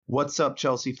What's up,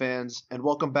 Chelsea fans, and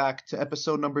welcome back to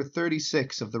episode number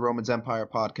 36 of the Romans Empire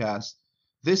podcast.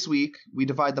 This week, we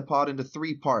divide the pod into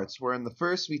three parts, where in the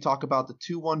first, we talk about the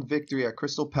 2-1 victory at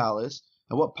Crystal Palace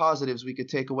and what positives we could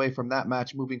take away from that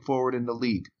match moving forward in the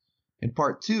league. In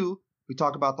part two, we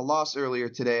talk about the loss earlier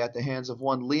today at the hands of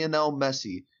one Lionel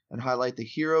Messi and highlight the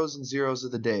heroes and zeros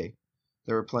of the day.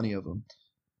 There were plenty of them.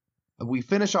 We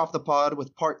finish off the pod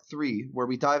with part three, where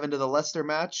we dive into the Leicester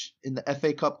match in the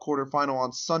FA Cup quarterfinal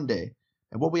on Sunday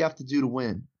and what we have to do to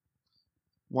win.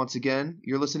 Once again,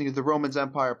 you're listening to the Romans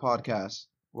Empire podcast,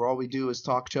 where all we do is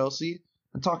talk Chelsea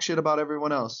and talk shit about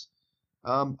everyone else.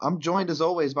 I'm joined as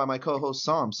always by my co-host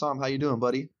Sam. Sam, how you doing,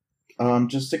 buddy? I'm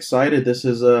just excited. This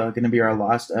is going to be our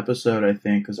last episode, I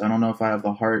think, because I don't know if I have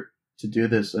the heart to do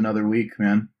this another week,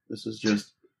 man. It's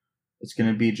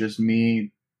going to be just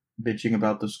me bitching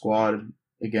about the squad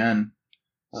again.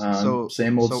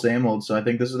 Same old. So I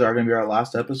think this is going to be our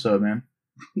last episode, man.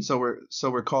 So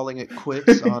we're calling it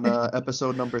quits on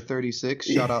episode number 36.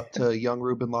 Shout out to young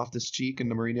Ruben Loftus-Cheek in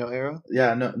the Mourinho era.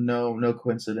 Yeah, no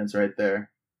coincidence right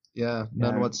there. Yeah,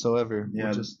 none whatsoever.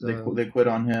 Yeah, they quit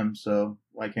on him, so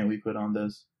why can't we quit on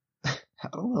this? I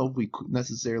don't know if we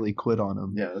necessarily quit on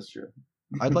him. Yeah, that's true.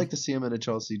 I'd like to see him in a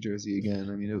Chelsea jersey again.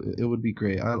 I mean, it would be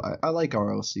great. I like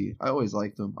RLC. I always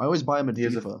liked him. I always buy him in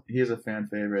FIFA. He is a fan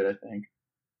favorite, I think.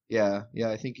 Yeah,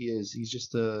 I think he is. He's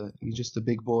just a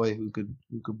big boy who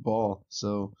could ball.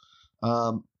 So,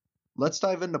 let's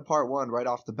dive into part one right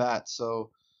off the bat.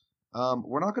 So,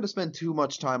 we're not going to spend too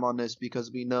much time on this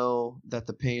because we know that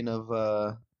the pain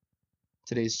of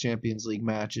today's Champions League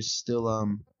match is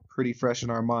still pretty fresh in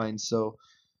our minds. So,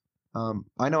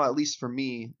 I know at least for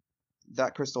me,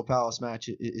 that Crystal Palace match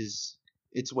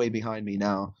it's way behind me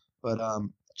now. But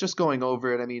just going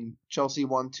over it, I mean, Chelsea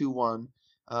won 2-1.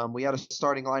 We had a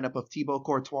starting lineup of Thibaut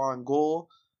Courtois in goal,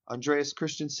 Andreas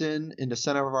Christensen in the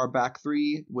center of our back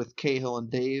three with Cahill and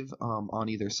Dave on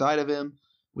either side of him.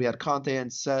 We had Conte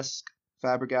and Cesc,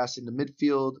 Fabregas in the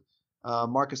midfield,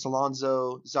 Marcus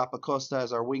Alonso, Zappacosta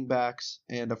as our wingbacks,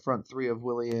 and a front three of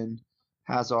Willian,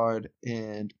 Hazard,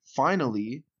 and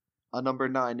finally a number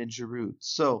 9 in Giroud.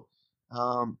 So,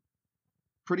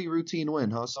 pretty routine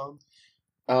win, huh, Sam?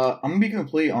 I'm gonna be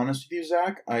completely honest with you,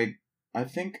 Zach. I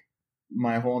think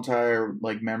my whole entire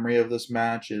memory of this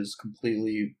match is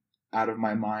completely out of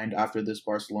my mind after this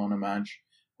Barcelona match.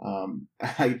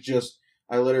 I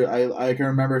can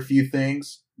remember a few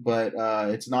things, but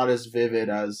it's not as vivid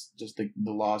as just the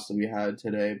loss that we had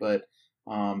today. But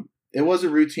it was a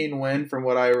routine win from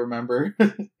what I remember.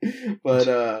 But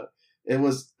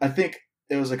I think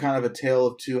it was a kind of a tale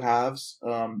of two halves.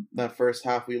 That first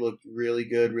half we looked really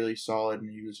good, really solid,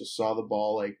 and you just saw the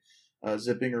ball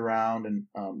zipping around, and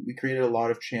we created a lot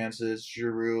of chances.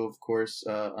 Giroud, of course,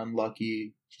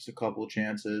 unlucky, just a couple of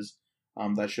chances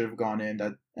that should have gone in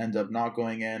that ended up not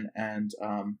going in, and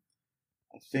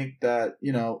I think that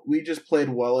we just played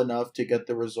well enough to get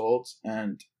the results.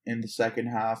 And in the second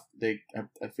half,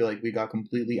 I feel like we got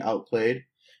completely outplayed,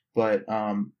 but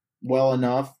well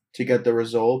enough to get the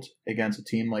result against a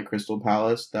team like Crystal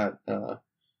Palace that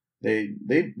they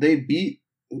beat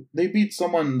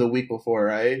someone the week before,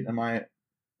 right? Am I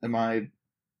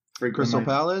Crystal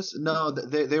Palace? No,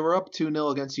 they were up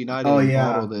 2-0 against United. Oh and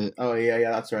yeah. bottled it. Oh yeah,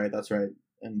 that's right.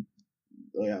 And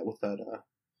with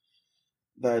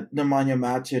that Nemanja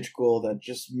Matic goal that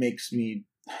just makes me,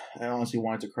 I honestly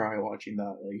wanted to cry watching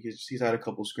that. He's had a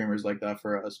couple screamers like that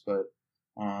for us, but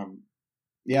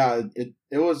yeah, it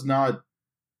was not.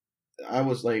 I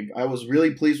was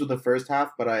really pleased with the first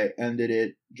half, but I ended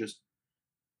it just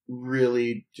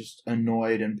really just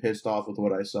annoyed and pissed off with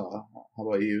what I saw. How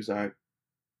about you, Zach?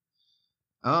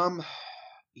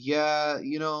 Yeah,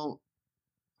 the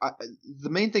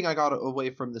main thing I got away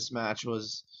from this match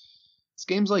was it's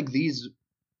games like these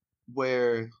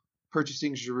where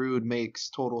purchasing Giroud makes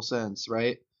total sense,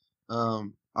 right?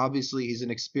 Obviously he's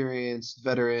an experienced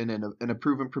veteran and a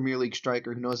proven Premier League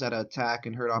striker who knows how to attack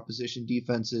and hurt opposition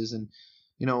defenses, and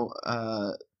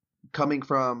coming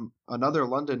from another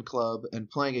London club and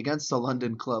playing against a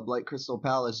London club like Crystal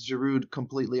Palace, Giroud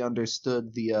completely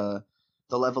understood the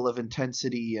level of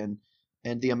intensity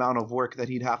and the amount of work that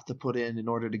he'd have to put in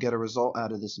order to get a result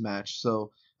out of this match.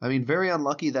 So, I mean, very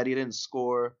unlucky that he didn't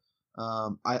score.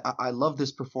 I love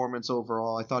this performance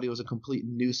overall. I thought he was a complete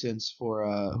nuisance for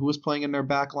who was playing in their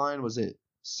back line. Was it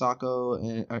Sacco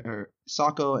and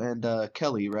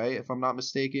Kelly, right? If I'm not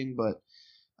mistaken. But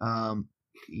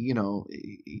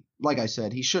like I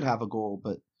said, he should have a goal.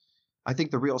 But I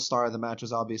think the real star of the match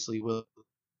was obviously Willian,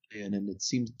 and it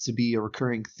seemed to be a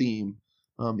recurring theme.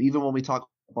 Even when we talk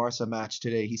Barca match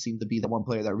today, he seemed to be the one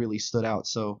player that really stood out.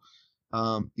 So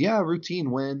Yeah,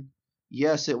 routine win.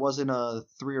 Yes, it wasn't a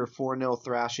 3 or 4 nil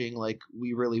thrashing like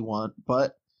we really want,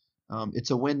 but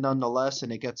it's a win nonetheless,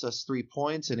 and it gets us 3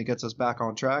 points, and it gets us back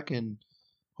on track, and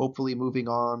hopefully moving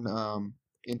on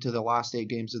into the last 8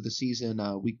 games of the season,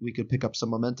 we could pick up some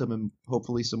momentum and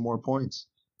hopefully some more points.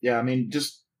 Yeah, I mean,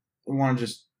 just I want to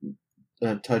just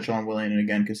touch on Willian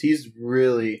again because he's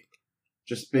really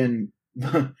just been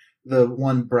the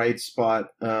one bright spot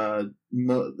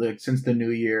like since the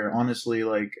new year. Honestly,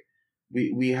 like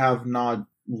we have not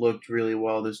looked really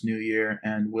well this new year,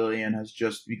 and Willian has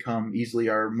just become easily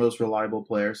our most reliable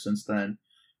player since then.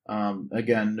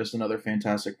 Again, just another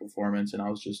fantastic performance, and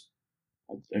I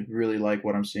really like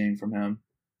what I'm seeing from him.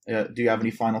 Do you have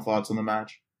any final thoughts on the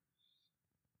match?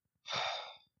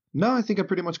 No, I think I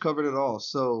pretty much covered it all.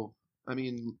 So, I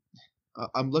mean,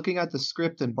 I'm looking at the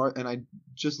script and I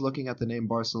just looking at the name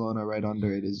Barcelona right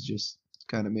under it is just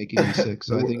kind of making me sick.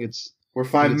 So I think it's We're I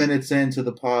five think minutes into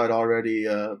the pod already,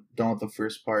 done with the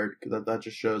first part. That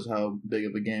just shows how big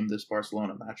of a game this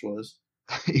Barcelona match was.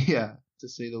 it's yeah, to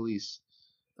say the least.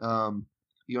 You want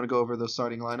to go over those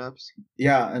starting lineups?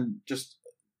 Yeah, and just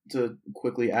to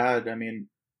quickly add, I mean,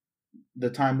 the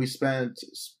time we spent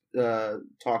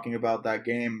talking about that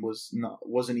game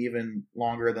wasn't even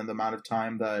longer than the amount of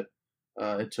time that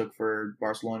it took for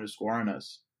Barcelona to score on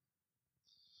us.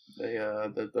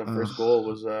 The first goal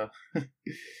was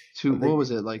Two. I think What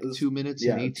was it like? it was, 2 minutes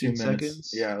and yeah, 18 2 minutes.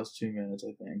 seconds. Yeah, it was 2 minutes,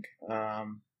 I think.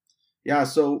 Yeah,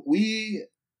 so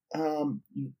um,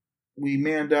 we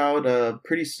manned out a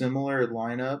pretty similar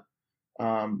lineup.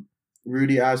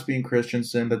 Rudy Aspie and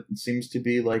Christensen, that seems to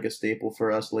be like a staple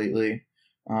for us lately.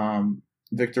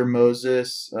 Victor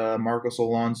Moses, Marcos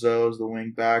Alonso as the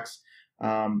wing backs,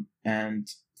 and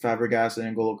Fabregas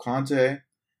and N'Golo Kante,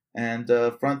 and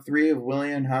front three of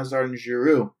Willian, Hazard, and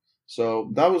Giroud.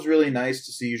 So that was really nice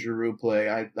to see Giroud play.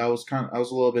 I was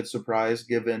a little bit surprised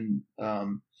given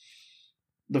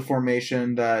the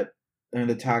formation that and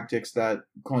the tactics that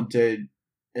Conte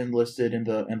enlisted in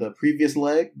the previous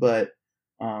leg, but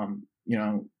you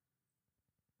know,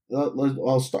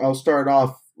 I'll start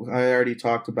off. I already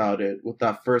talked about it with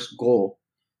that first goal.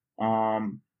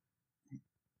 Um,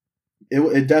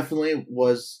 it definitely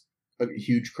was a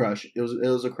huge crush. It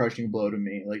was a crushing blow to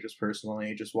me, like just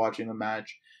personally, just watching the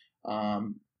match,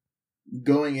 um,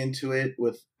 going into it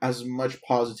with as much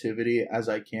positivity as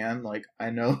I can. Like I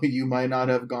know you might not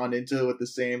have gone into it with the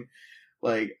same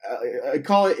like I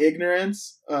call it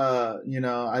ignorance. I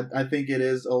think it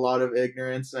is a lot of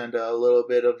ignorance and a little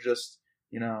bit of just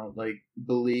like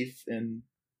belief in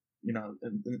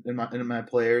my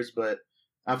players. But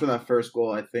after that first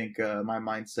goal, I think my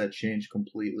mindset changed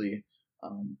completely.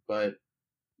 But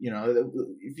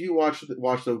if you watch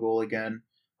the goal again,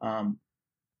 um,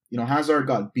 Hazard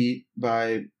got beat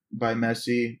by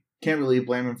Messi. Can't really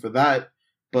blame him for that.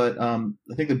 But I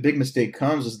think the big mistake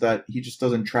comes is that he just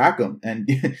doesn't track him, and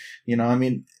I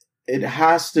mean, it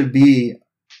has to be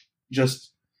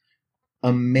just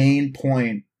a main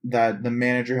point that the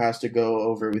manager has to go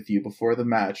over with you before the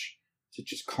match to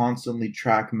just constantly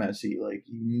track Messi. Like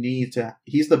you need to.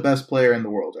 He's the best player in the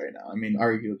world right now. I mean,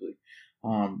 arguably.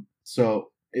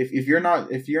 So if you're not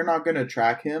gonna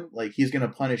track him, like he's gonna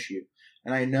punish you.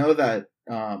 And I know that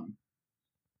I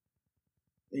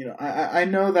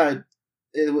know that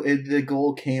the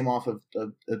goal came off of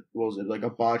what was it, like a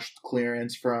botched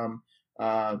clearance from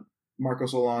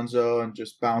Marcos Alonso and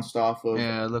just bounced off of.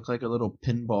 Yeah, it looked like a little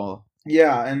pinball.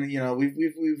 Yeah, and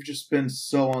we've just been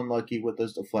so unlucky with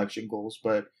those deflection goals,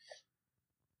 but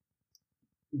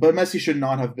Messi should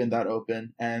not have been that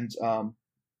open, and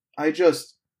I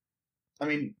just, I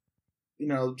mean,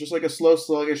 just like a slow,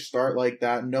 sluggish start like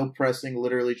that, no pressing,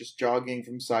 literally just jogging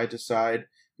from side to side,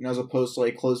 as opposed to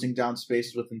like closing down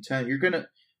spaces with intent. You're gonna,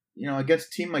 against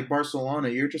a team like Barcelona,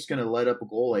 you're just gonna let up a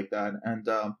goal like that, and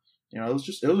it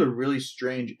was a really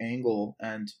strange angle,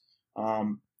 and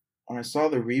when I saw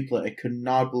the replay, I could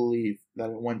not believe that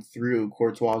it went through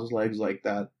Courtois' legs like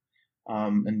that.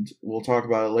 And we'll talk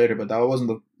about it later, but that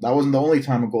wasn't the only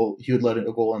time he would let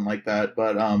a goal in like that.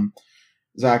 But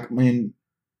Zach, I mean,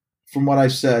 from what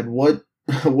I've said, what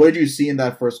did you see in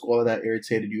that first goal that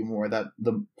irritated you more? That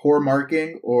the poor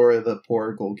marking or the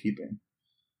poor goalkeeping?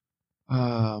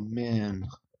 Oh man,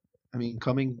 I mean,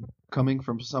 coming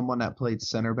from someone that played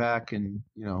center back and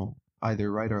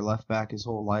either right or left back his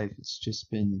whole life, it's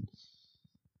just been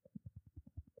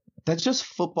that's just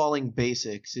footballing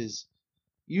basics. Is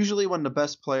usually when the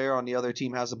best player on the other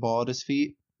team has a ball at his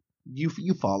feet, you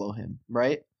follow him,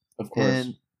 right? Of course.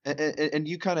 And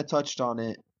you kind of touched on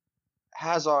it.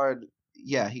 Hazard,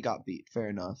 yeah, he got beat, fair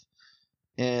enough.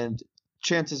 And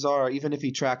chances are, even if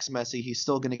he tracks Messi, he's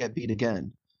still going to get beat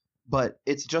again. But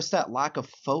it's just that lack of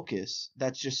focus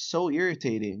that's just so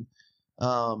irritating.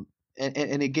 And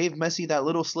it gave Messi that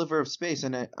little sliver of space.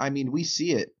 And I mean, we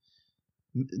see it.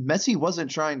 Messi wasn't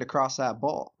trying to cross that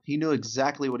ball. He knew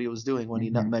exactly what he was doing when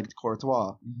he nutmegged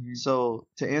Courtois. So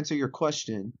to answer your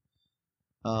question,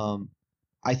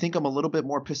 I think I'm a little bit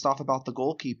more pissed off about the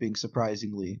goalkeeping,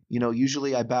 surprisingly.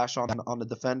 Usually I bash on the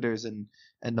defenders and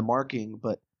the marking,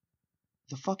 but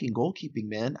the fucking goalkeeping,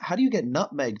 man. How do you get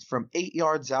nutmegged from 8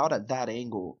 yards out at that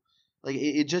angle? Like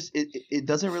it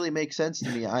doesn't really make sense to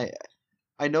me.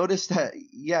 I noticed that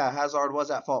Hazard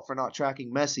was at fault for not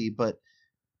tracking Messi, but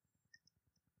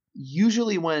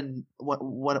usually when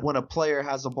a player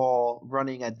has a ball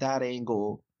running at that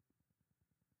angle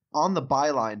on the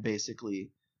byline, basically,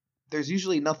 there's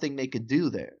usually nothing they could do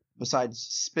there besides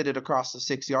spit it across the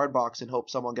 6-yard box and hope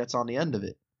someone gets on the end of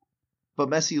it. But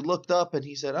Messi looked up and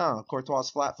he said, Courtois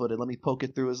flat-footed, let me poke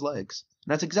it through his legs.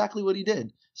 And that's exactly what he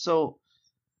did. So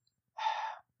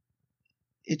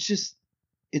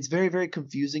it's very, very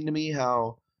confusing to me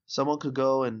how someone could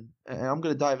go and I'm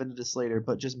going to dive into this later,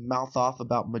 but just mouth off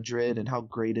about Madrid and how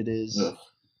great it is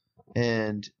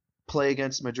and play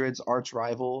against Madrid's arch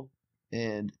rival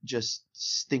and just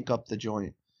stink up the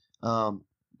joint.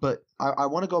 But I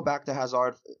want to go back to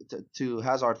Hazard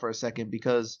for a second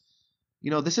because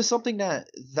this is something that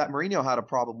Mourinho had a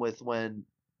problem with when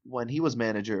he was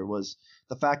manager, was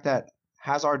the fact that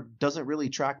Hazard doesn't really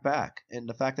track back and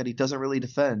the fact that he doesn't really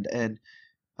defend. And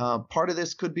part of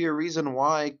this could be a reason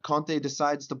why Conte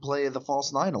decides to play the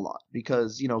false nine a lot,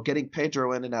 because getting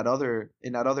Pedro in that other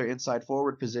inside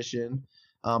forward position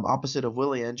opposite of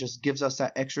Willian just gives us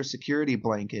that extra security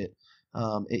blanket.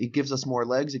 It gives us more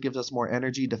legs, it gives us more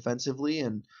energy defensively,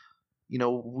 and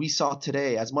we saw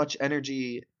today as much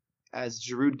energy as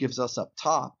Giroud gives us up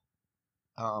top.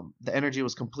 The energy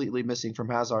was completely missing from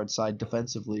Hazard's side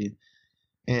defensively,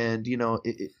 and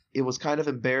it was kind of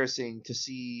embarrassing to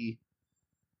see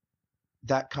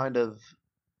that kind of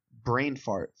brain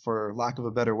fart, for lack of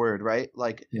a better word, right?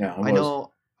 Like, yeah, I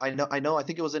know. I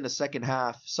think it was in the second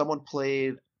half. Someone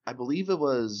played, I believe it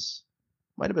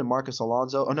might have been Marcus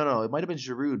Alonso. Oh no, it might have been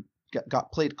Giroud.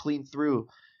 Got played clean through,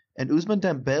 and Ousmane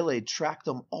Dembele tracked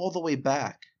him all the way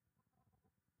back,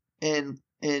 and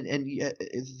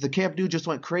the Camp Nou just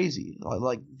went crazy.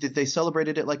 Like they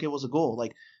celebrated it like it was a goal.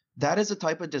 Like, that is the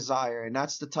type of desire, and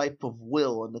that's the type of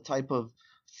will and the type of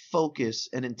focus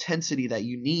and intensity that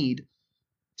you need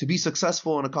to be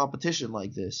successful in a competition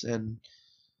like this. And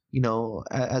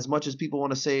as much as people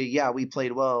want to say, yeah, we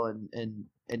played well, and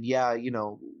yeah,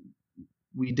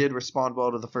 we did respond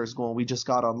well to the first goal and we just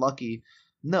got unlucky.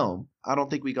 No, I don't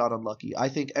think we got unlucky. I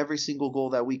think every single goal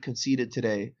that we conceded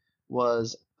today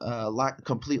was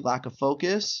complete lack of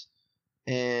focus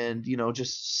and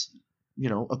just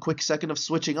a quick second of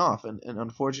switching off, and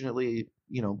unfortunately,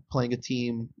 playing a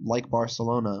team like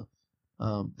Barcelona,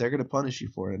 they're going to punish you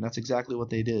for it, and that's exactly what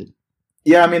they did.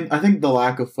 Yeah, I mean, I think the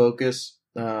lack of focus,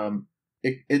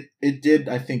 it did,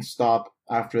 I think, stop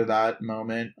after that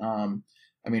moment.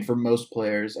 I mean, for most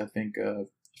players, I think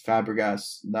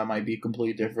Fabregas, that might be a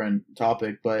completely different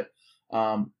topic, but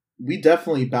we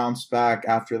definitely bounced back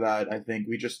after that. I think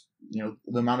we just,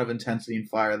 the amount of intensity and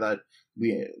fire that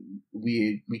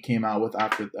we came out with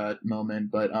after that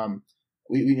moment. But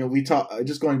we talk,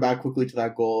 just going back quickly to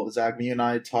that goal, Zach, me and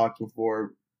I talked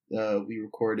before we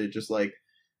recorded, just like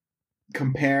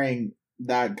comparing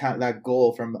that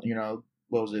goal from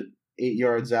what was it, 8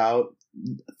 yards out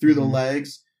through the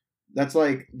legs. That's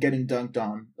like getting dunked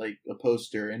on, like a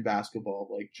poster in basketball,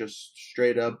 like just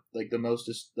straight up, like the most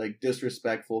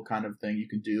disrespectful kind of thing you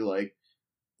can do. Like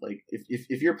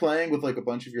if you're playing with like a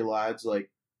bunch of your lads, like,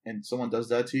 and someone does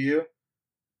that to you,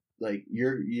 like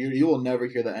you will never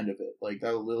hear the end of it. Like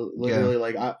that will literally,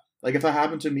 like if that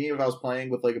happened to me, if I was playing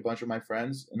with like a bunch of my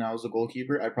friends and I was a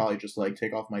goalkeeper, I'd probably just like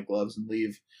take off my gloves and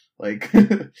leave. Like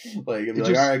like and be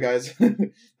all right, guys.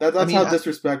 That's how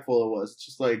disrespectful it was. It's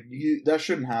just like that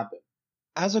shouldn't happen.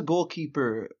 As a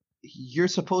goalkeeper, you're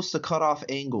supposed to cut off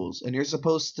angles and you're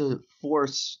supposed to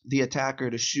force the attacker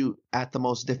to shoot at the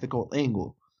most difficult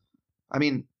angle. I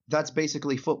mean, that's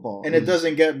basically football. And it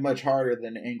doesn't get much harder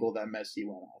than the angle that Messi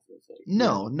went off with. Like,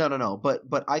 No.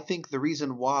 But I think the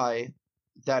reason why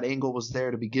that angle was there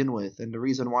to begin with, and the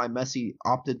reason why Messi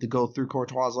opted to go through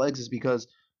Courtois' legs, is because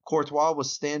Courtois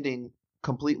was standing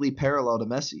completely parallel to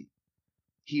Messi.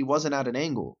 He wasn't at an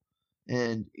angle.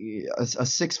 And a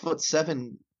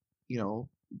 6'7",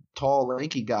 tall,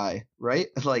 lanky guy, right?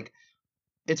 Like,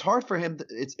 it's hard for him.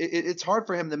 It's hard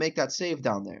for him to make that save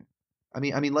down there. I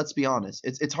mean, let's be honest.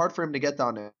 It's hard for him to get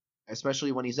down there,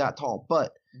 especially when he's that tall.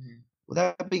 But With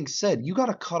that being said, you got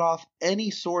to cut off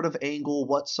any sort of angle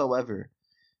whatsoever.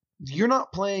 You're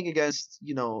not playing against,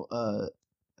 uh,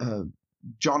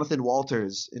 Jonathan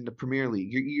Walters in the Premier League.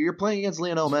 You're playing against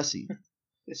Lionel Messi.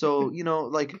 So,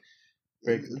 like,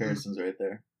 Great comparisons right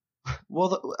there.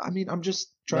 well, I mean, I'm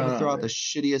just trying to No, throw no. out the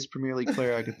shittiest Premier League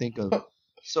player I could think of.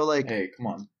 So, like, Hey, come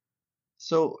on.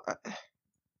 so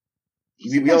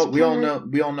he's We, the we best all we all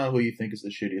player. know who you think is the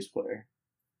shittiest player.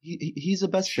 He's the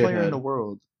best player in the Shithead.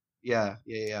 world. Yeah,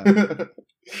 yeah,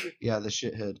 yeah, the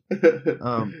shithead.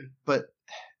 But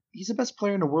he's the best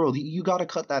player in the world. You got to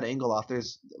cut that angle off.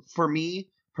 For me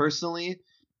personally,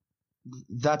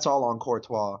 that's all on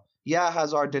Courtois. Yeah,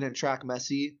 Hazard didn't track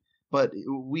Messi, but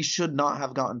we should not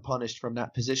have gotten punished from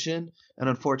that position, and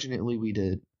unfortunately we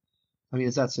did. I mean,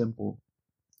 it's that simple.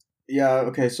 Yeah.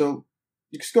 Okay. So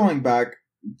just going back,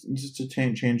 just to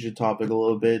change the topic a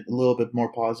little bit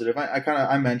more positive.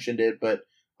 I mentioned it, but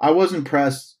I was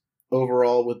impressed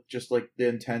overall with just like the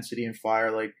intensity and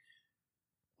fire. Like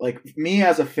me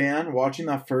as a fan watching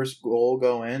that first goal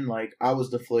go in, like I was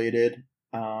deflated.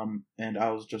 And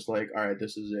I was just like, all right,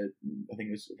 this is it. I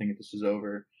think this is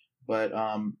over. But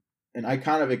and I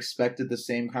kind of expected the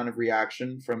same kind of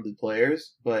reaction from the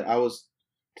players, but I was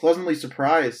pleasantly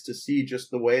surprised to see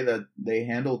just the way that they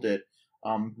handled it.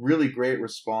 Really great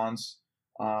response.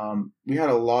 We had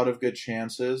a lot of good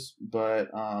chances, but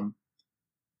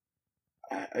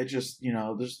I just,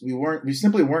 we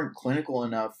simply weren't clinical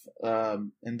enough.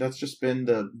 And that's just been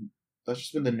the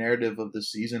narrative of the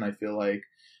season. I feel like,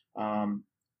 um,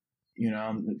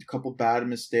 a couple bad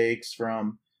mistakes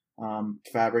from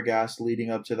Fabregas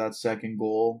leading up to that second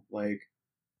goal. Like,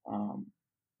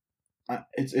 I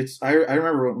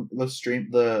remember the stream.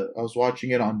 I was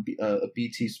watching it on a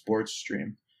BT Sports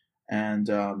stream, and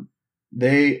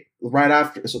they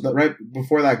right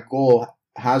before that goal,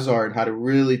 Hazard had a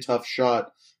really tough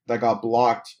shot that got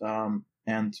blocked.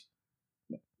 And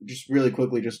just really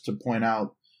quickly, just to point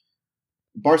out,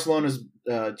 Barcelona's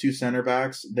two center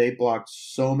backs, they blocked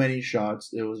so many shots.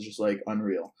 It was just like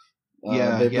unreal.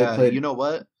 Yeah, They yeah. played. You know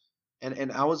what?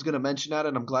 And I was gonna mention that,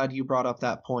 and I'm glad you brought up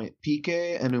that point.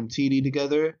 Piqué and Umtiti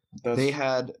together, they That's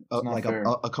had it's not fair.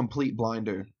 a complete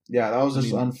blinder. Yeah, that was I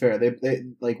just mean, unfair. They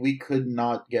like we could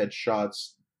not get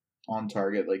shots on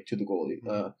target like to the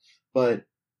goalie. But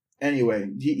anyway,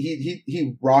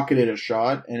 he rocketed a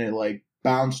shot and it like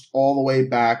bounced all the way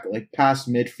back like past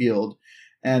midfield,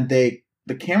 and the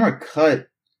camera cut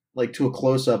like to a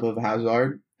close up of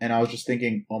Hazard, and I was just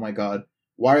thinking, oh my god,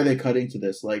 why are they cutting to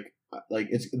this? Like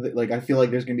it's like I feel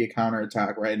like there's gonna be a counter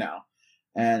attack right now,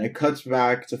 and it cuts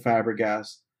back to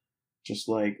Fabregas just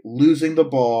like losing the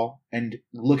ball and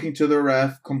looking to the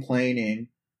ref, complaining.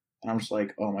 And I'm just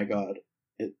like, oh my god,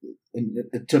 to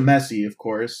Messi, of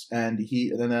course, and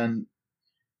then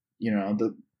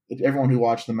the everyone who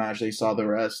watched the match, they saw the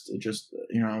rest. It just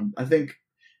I think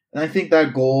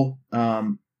that goal,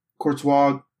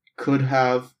 Courtois could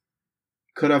have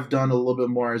done a little bit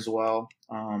more as well.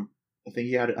 I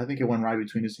think it went right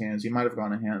between his hands. He might have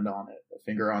gone a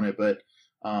finger on it, but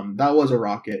that was a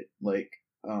rocket. Like,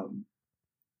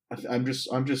 I'm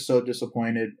just so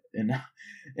disappointed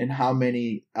in how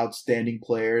many outstanding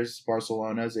players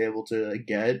Barcelona is able to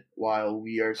get, while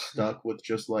we are stuck with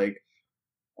just like,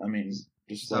 I mean,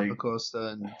 just like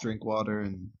Zappacosta and Drinkwater,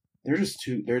 and they're just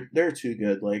they're too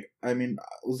good. Like, I mean,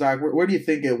 Zach, where do you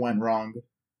think it went wrong?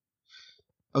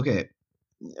 okay.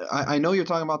 I know you're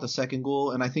talking about the second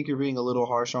goal, and I think you're being a little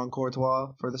harsh on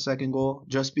Courtois for the second goal,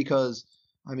 just because,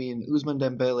 I mean, Ousmane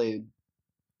Dembele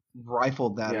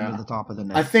rifled that into Yeah. the top of the I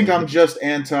net. think Like, I'm just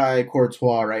anti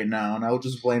Courtois right now, and I will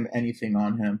just blame anything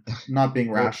on him. I'm not being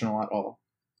well, rational at all.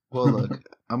 well, look,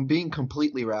 I'm being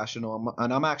completely rational,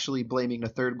 and I'm actually blaming the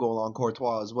third goal on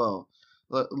Courtois as well.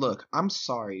 Look, I'm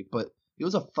sorry, but he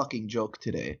was a fucking joke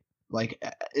today. Like,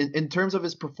 in terms of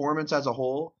his performance as a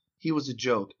whole, he was a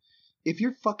joke. If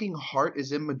your fucking heart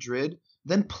is in Madrid,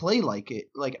 then play like it.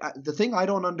 Like, the thing I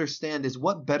don't understand is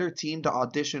what better team to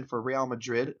audition for Real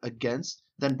Madrid against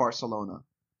than Barcelona,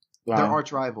 their Wow.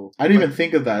 arch rival. I didn't Like, even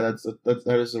think of that.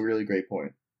 That is a really great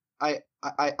point. I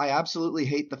absolutely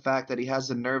hate the fact that he has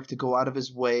the nerve to go out of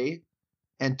his way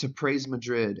and to praise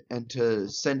Madrid and to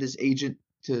send his agent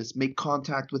to make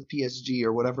contact with PSG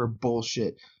or whatever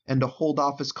bullshit, and to hold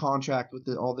off his contract with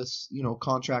all this,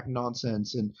 contract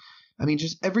nonsense. And I mean,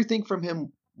 just everything from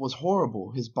him was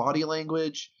horrible. His body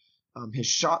language, his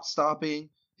shot stopping,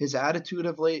 his attitude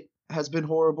of late has been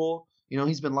horrible.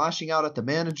 He's been lashing out at the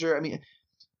manager. I mean,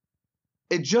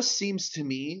 it just seems to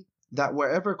me that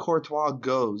wherever Courtois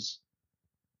goes,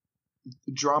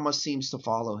 drama seems to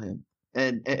follow him.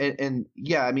 And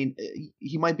yeah, I mean,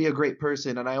 he might be a great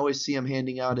person, and I always see him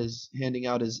handing out his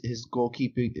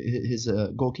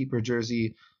goalkeeper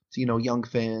jersey to young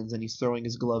fans, and he's throwing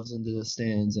his gloves into the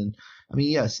stands, and I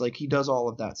mean, yes, like he does all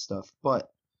of that stuff,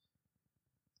 but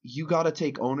you got to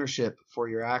take ownership for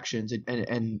your actions,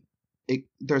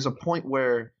 there's a point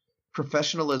where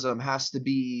professionalism has to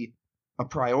be a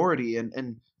priority,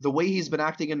 and the way he's been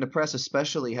acting in the press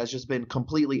especially has just been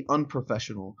completely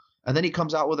unprofessional. And then he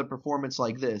comes out with a performance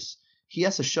like this. He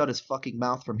has to shut his fucking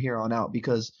mouth from here on out,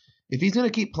 because if he's going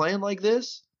to keep playing like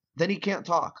this, then he can't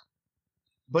talk.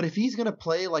 But if he's going to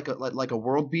play like a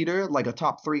world beater, like a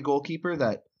top 3 goalkeeper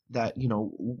that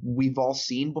we've all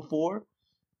seen before,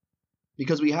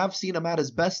 because we have seen him at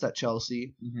his best at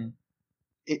Chelsea. Mm-hmm.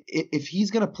 If he's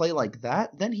going to play like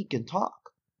that, then he can talk.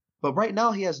 But right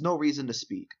now he has no reason to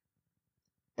speak.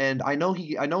 And I know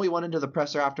he went into the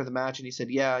presser after the match and he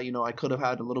said, yeah, I could have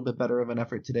had a little bit better of an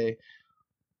effort today.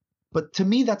 But to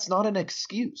me, that's not an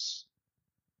excuse.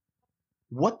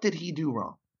 What did he do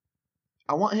wrong?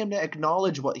 I want him to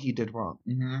acknowledge what he did wrong.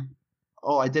 Mm-hmm.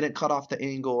 Oh, I didn't cut off the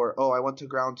angle, or oh, I went to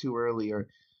ground too early, or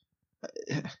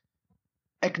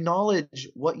acknowledge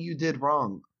what you did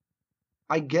wrong.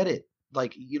 I get it.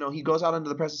 Like, he goes out into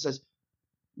the press and says,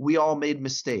 we all made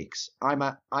mistakes. I'm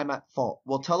at fault.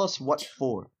 Well, tell us what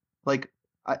for. Like,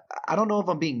 I don't know if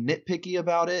I'm being nitpicky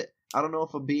about it. I don't know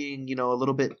if I'm being, a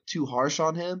little bit too harsh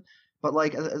on him. But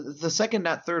like the second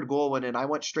that third goal went in, I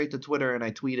went straight to Twitter and I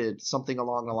tweeted something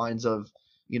along the lines of,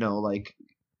 like,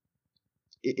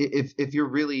 if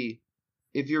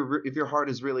your heart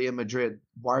is really in Madrid,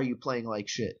 why are you playing like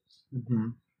shit? Mm-hmm.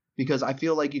 Because I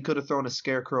feel like you could have thrown a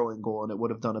scarecrow in goal and it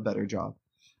would have done a better job.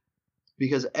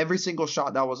 Because every single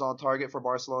shot that was on target for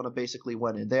Barcelona basically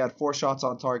went in. They had 4 shots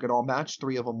on target all match,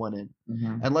 3 of them went in.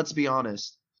 Mm-hmm. And let's be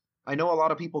honest, I know a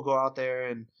lot of people go out there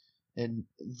and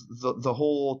the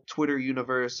whole Twitter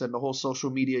universe and the whole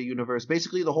social media universe,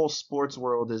 basically the whole sports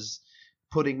world, is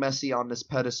putting Messi on this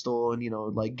pedestal and,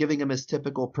 like giving him his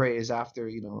typical praise after,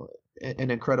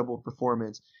 an incredible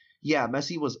performance. Yeah,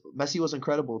 Messi was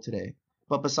incredible today.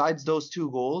 But besides those 2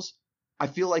 goals, I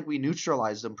feel like we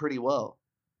neutralized them pretty well.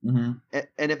 Mm-hmm.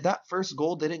 And if that first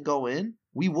goal didn't go in,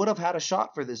 we would have had a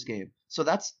shot for this game. So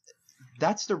that's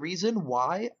the reason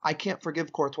why I can't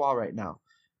forgive Courtois right now.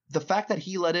 The fact that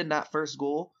he let in that first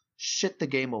goal shit the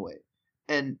game away.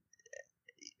 And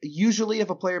usually if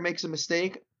a player makes a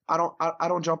mistake, I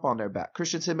don't jump on their back.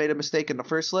 Christensen made a mistake in the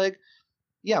first leg.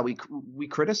 Yeah, we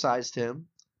criticized him,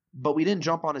 but we didn't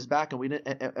jump on his back and we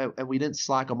didn't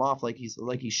slack him off like he's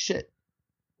shit.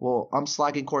 Well, I'm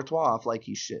slacking Courtois off like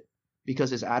he's shit,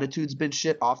 because his attitude's been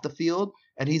shit off the field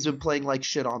and he's been playing like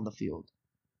shit on the field.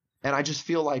 And I just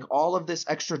feel like all of this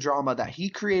extra drama that he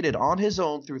created on his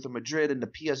own through the Madrid and the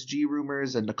PSG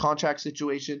rumors and the contract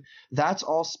situation, that's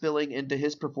all spilling into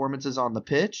his performances on the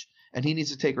pitch, and he needs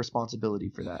to take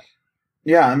responsibility for that.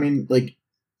 Yeah, I mean, like,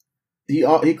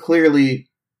 he clearly,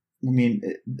 I mean,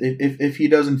 if he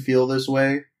doesn't feel this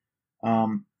way,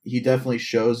 he definitely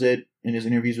shows it in his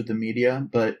interviews with the media,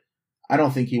 but I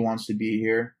don't think he wants to be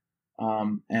here.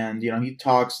 And, he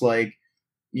talks like,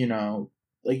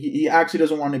 like he actually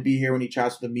doesn't want to be here when he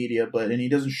chats with the media, and he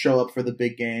doesn't show up for the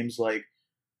big games. Like,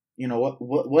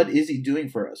 what is he doing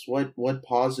for us? What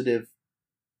positive,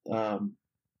 how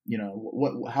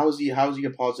is he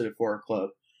a positive for our club?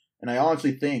 And I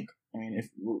honestly think, I mean, if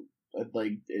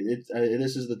like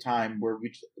this is the time where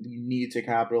we need to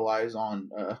capitalize on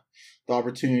the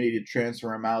opportunity to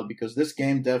transfer him out, because this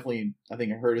game definitely, I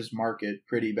think, it hurt his market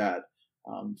pretty bad.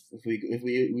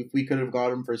 If we could have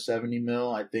got him for 70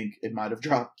 mil, I think it might have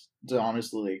dropped to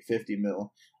honestly like 50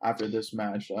 mil after this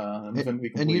match. If I'm going to be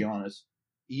completely honest.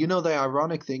 The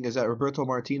ironic thing is that Roberto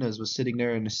Martinez was sitting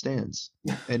there in the stands,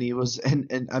 and he was,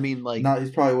 and I mean, like, no,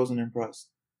 he probably wasn't impressed.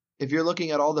 If you're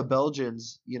looking at all the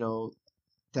Belgians,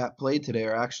 that played today,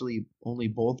 are actually only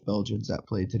both Belgians that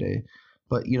played today.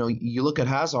 But you look at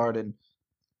Hazard, and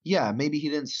yeah, maybe he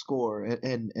didn't score,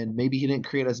 and maybe he didn't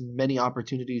create as many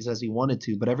opportunities as he wanted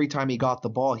to, but every time he got the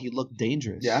ball, he looked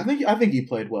dangerous. Yeah, I think he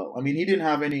played well. I mean, he didn't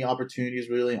have any opportunities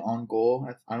really on goal.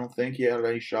 I don't think he had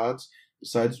any shots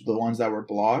besides the ones that were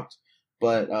blocked.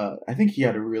 But I think he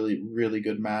had a really, really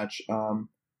good match.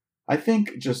 I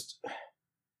think just,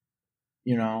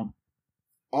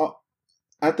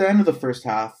 at the end of the first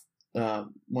half,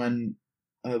 when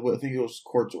I think it was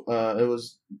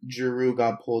Giroud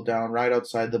got pulled down right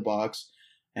outside the box,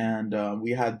 and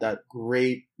we had that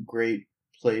great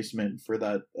placement for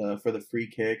that for the free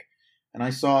kick, and I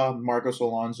saw Marcos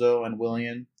Alonso and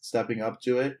Willian stepping up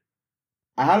to it.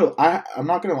 I'm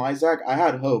not gonna lie, Zach, I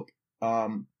had hope.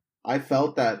 I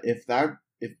felt that if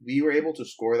if we were able to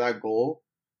score that goal,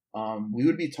 we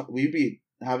would be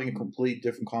having a complete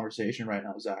different conversation right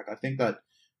now, Zach. I think that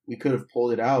we could have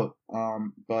pulled it out.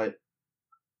 But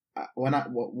when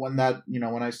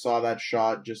I saw that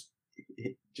shot just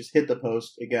hit the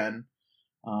post again,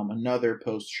 another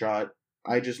post shot,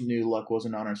 I just knew luck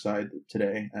wasn't on our side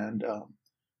today. And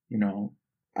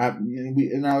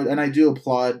I do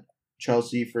applaud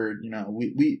Chelsea for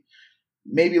we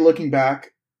maybe looking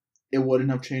back, it wouldn't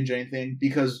have changed anything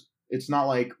because it's not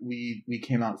like we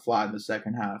came out flat in the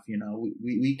second half.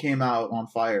 We came out on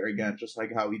fire again, just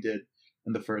like how we did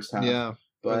in the first half. Yeah,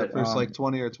 but the first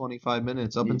 20 or 25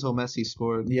 minutes up until Messi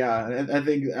scored. Yeah, I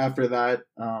think after that,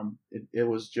 it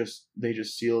was just they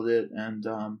just sealed it, and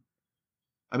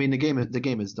I mean the game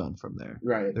is done from there.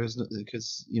 Right. There's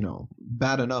because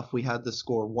bad enough we had to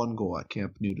score one goal at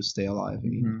Camp Nou to stay alive. I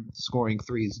mean, scoring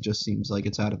threes just seems like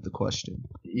it's out of the question.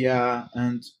 Yeah,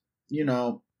 and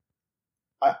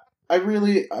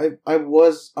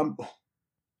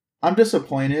I'm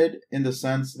disappointed in the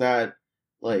sense that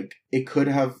like it could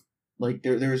have like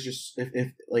there was just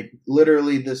if like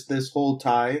literally this whole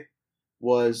tie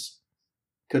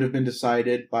could have been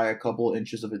decided by a couple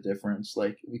inches of a difference,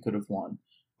 like we could have won.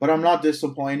 But I'm not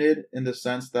disappointed in the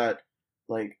sense that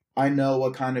like I know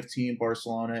what kind of team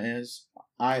Barcelona is.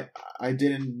 I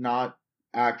did not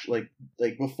actually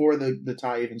like before the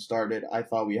tie even started, I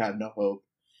thought we had no hope.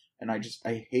 And I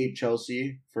hate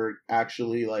Chelsea for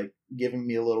actually like giving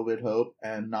me a little bit of hope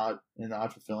and not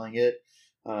fulfilling it.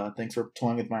 Thanks for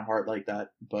toying with my heart like that.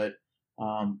 But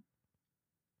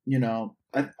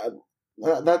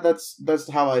that's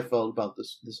how I felt about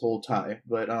this whole tie.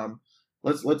 But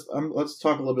let's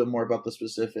talk a little bit more about the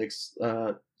specifics.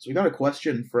 So we got a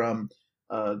question from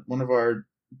one of our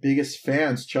biggest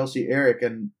fans, Chelsea Eric,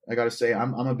 and I gotta say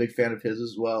I'm a big fan of his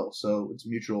as well, so it's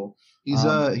mutual. He's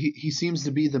he seems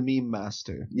to be the meme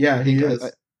master. Yeah, he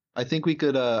is. I think we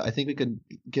could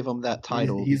give him that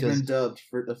title. He's been dubbed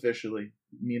for officially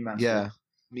meme master. Yeah,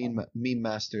 meme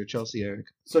master Chelsea Eric.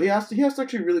 So he asked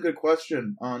actually a really good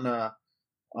question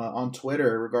on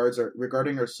Twitter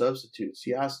regarding our substitutes.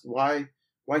 He asked why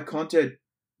can't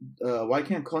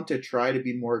Conte try to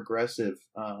be more aggressive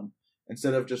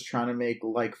instead of just trying to make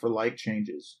like for like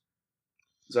changes.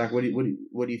 Zach, what do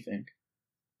you think?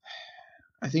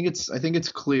 I think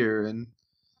it's clear, and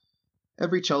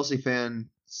every Chelsea fan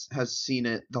has seen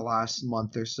it the last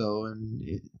month or so,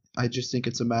 and I just think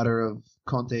it's a matter of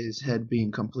Conte's head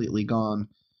being completely gone.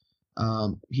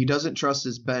 He doesn't trust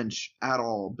his bench at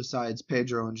all, besides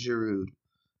Pedro and Giroud.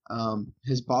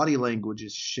 His body language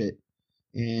is shit,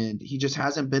 and he just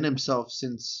hasn't been himself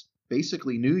since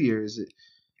basically New Year's.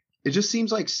 It just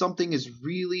seems like something is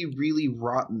really, really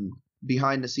rotten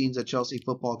behind the scenes at Chelsea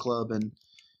Football Club, and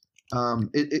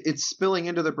it's spilling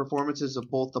into the performances of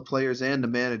both the players and the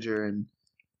manager, and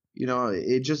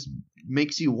it just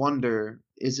makes you wonder: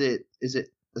 is it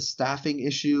a staffing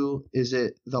issue? Is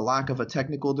it the lack of a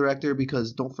technical director?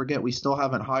 Because don't forget, we still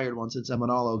haven't hired one since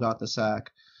Emanalo got the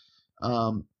sack.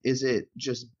 Is it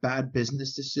just bad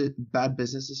business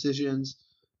decisions?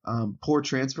 Poor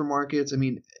transfer markets? I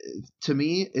mean, to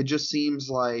me, it just seems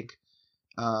like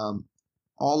all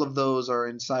of those are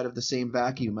inside of the same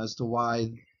vacuum as to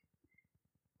why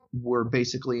we're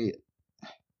basically,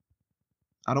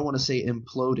 I don't want to say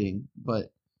imploding,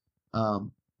 but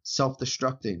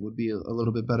self-destructing would be a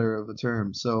little bit better of a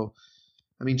term. So,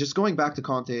 I mean, just going back to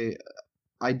Conte,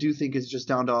 I do think it's just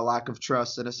down to a lack of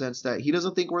trust in a sense that he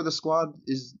doesn't think where the squad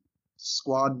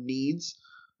needs.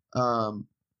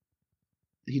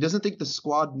 He doesn't think the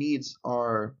squad needs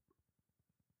are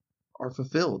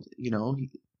fulfilled.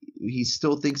 He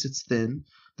still thinks it's thin.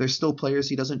 There's still players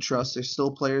he doesn't trust. There's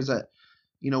still players that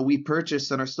we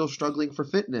purchased and are still struggling for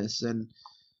fitness. And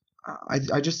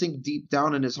I just think deep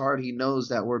down in his heart he knows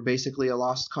that we're basically a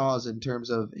lost cause in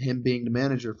terms of him being the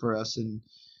manager for us. And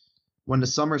when the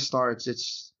summer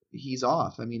starts, he's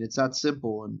off. I mean, it's that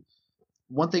simple. And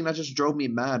one thing that just drove me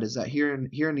mad is that here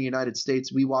in the United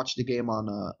States, we watched the game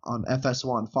on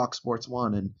FS1, Fox Sports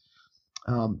 1,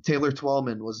 and Taylor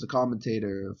Twellman was the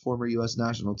commentator, former U.S.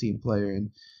 national team player.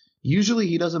 And usually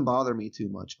he doesn't bother me too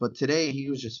much, but today he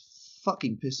was just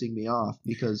fucking pissing me off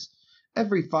because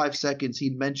every 5 seconds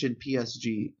he'd mention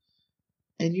PSG.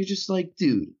 And you're just like,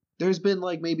 dude, there's been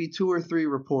like maybe 2 or 3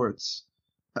 reports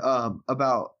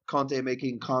about Conte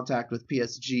making contact with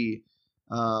PSG,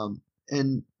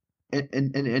 and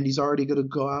he's already going to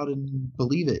go out and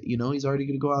believe it. He's already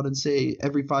going to go out and say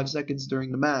every 5 seconds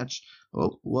during the match,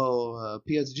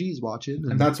 PSG's watching,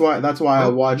 and that's why I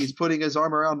watched. He's putting his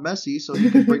arm around Messi so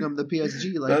he can bring him the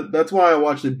PSG. Like that's why I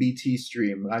watched the BT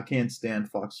stream. I can't stand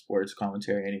Fox Sports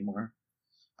commentary anymore.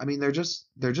 I mean, they're just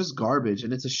garbage,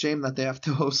 and it's a shame that they have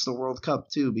to host the World Cup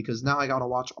too, because now I gotta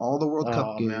watch all the World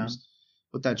Cup Oh man. games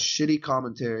with that shitty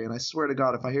commentary. And I swear to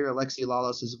God, if I hear Alexi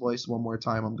Lalas's voice one more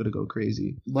time, I'm gonna go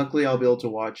crazy. Luckily, I'll be able to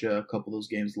watch a couple of those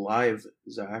games live,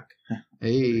 Zach.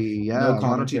 Hey, No yeah, why don't you?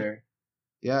 commentary.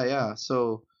 Yeah, yeah.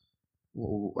 So,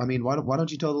 I mean, why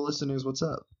don't you tell the listeners what's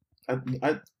up? I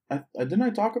didn't I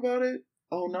talk about it?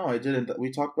 Oh no, I didn't.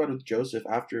 We talked about it with Joseph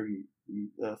after we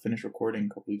finished recording a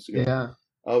couple weeks ago. Yeah,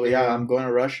 Oh, but yeah, yeah. I'm going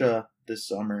to Russia this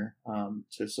summer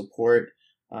to support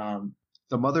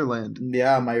The motherland.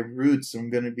 yeah, my roots. I'm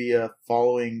going to be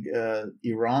following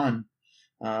Iran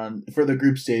for the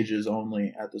group stages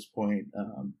only at this point.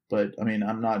 But I mean,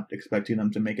 I'm not expecting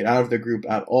them to make it out of the group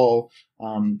at all,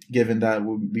 given that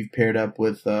we've paired up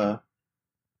with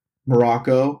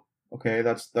Morocco. Okay,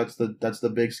 that's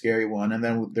the big scary one, and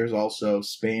then there's also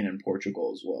Spain and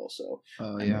Portugal as well. So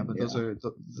I Yeah, mean, but those yeah, are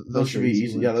those those should are be easy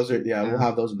easy. Yeah, wins. those are we'll Yeah,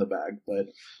 have those in the bag. But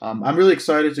I'm really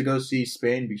excited to go see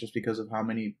Spain just because of how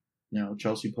many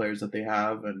Chelsea players that they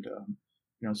have, and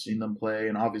seeing them play,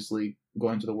 and obviously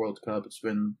going to the World Cup. It's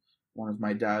been one of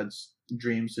my dad's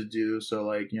dreams to do. So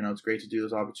like it's great to do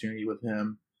this opportunity with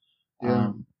him.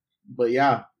 yeah. But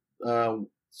yeah, uh,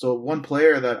 so one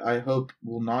player that I hope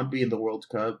will not be in the World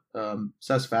Cup,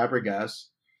 Cesc Fabregas.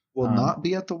 Will Um, not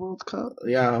be at the World Cup.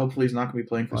 yeah, hopefully he's not going to be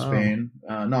playing for Wow. Spain.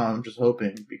 No, I'm just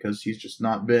hoping because he's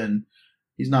not been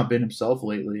himself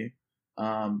lately.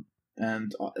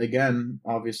 And again,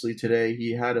 obviously today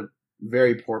he had a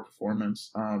very poor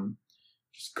performance.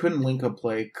 Just couldn't link up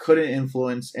play, couldn't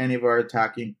influence any of our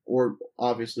attacking or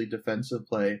obviously defensive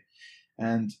play.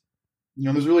 And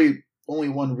there's really only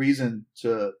one reason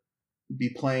to be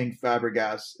playing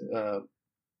Fabregas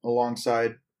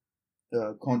alongside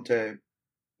Conte.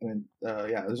 I mean,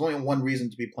 yeah, there's only one reason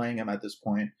to be playing him at this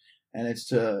point, and it's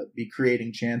to be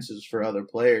creating chances for other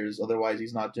players. Otherwise,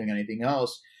 he's not doing anything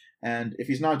else. And if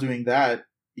he's not doing that,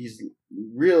 he's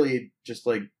really just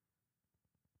like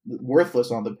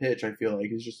worthless on the pitch. I feel like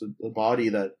he's just a body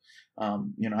that,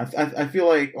 I feel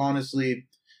like honestly,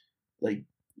 like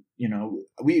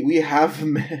we have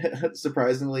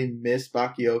surprisingly missed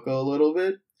Bakayoko a little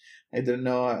bit. I didn't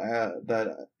know that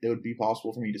it would be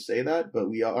possible for me to say that, but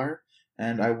we are.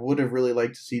 And I would have really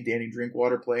liked to see Danny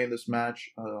Drinkwater play in this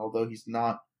match, although he's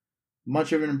not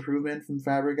much of an improvement from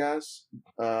Fabregas.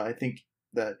 I think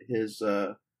that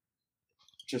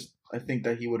I think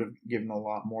that he would have given a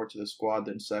lot more to the squad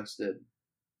than Sex did.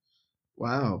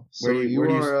 Wow. Where So do you you where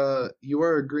do you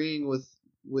are agreeing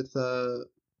with uh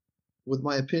with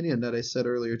my opinion that I said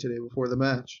earlier today before the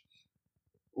match.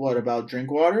 what about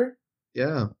Drinkwater?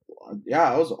 Yeah.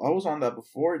 Yeah, I was on that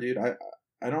before, dude.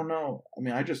 I don't know. I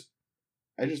mean,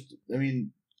 I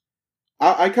mean,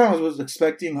 I kind of was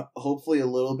expecting hopefully a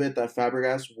little bit that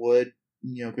Fabregas would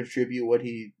contribute what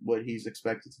he's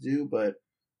expected to do, but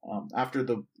after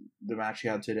the match he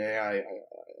had today,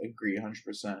 I agree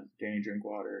 100%. Danny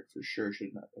Drinkwater for sure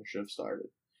should have started.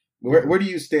 Yeah. Where do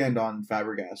you stand on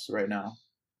Fabregas right now?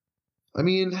 I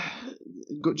mean,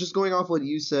 just going off what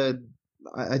you said,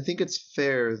 I think it's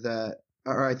fair that,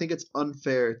 or I think it's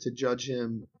unfair to judge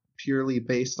him purely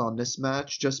based on this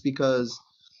match, just because.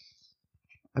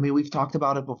 I mean, we've talked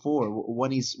about it before. When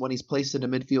he's placed in a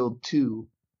midfield two,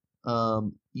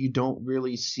 you don't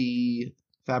really see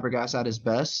Fabregas at his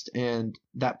best, and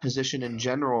that position in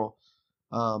general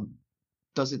um,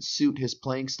 doesn't suit his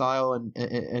playing style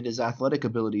and his athletic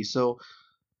ability. So,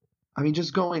 I mean,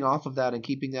 just going off of that and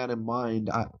keeping that in mind,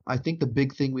 I think the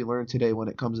big thing we learned today when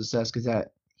it comes to Cesc is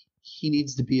that he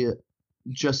needs to be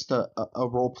just a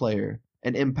role player,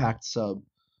 an impact sub.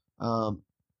 Um,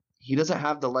 he doesn't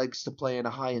have the legs to play in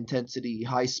a high intensity,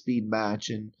 high speed match,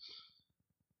 and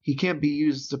he can't be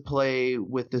used to play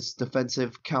with this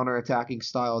defensive counter-attacking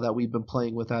style that we've been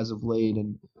playing with as of late.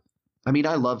 And I mean,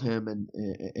 I love him,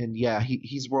 and yeah,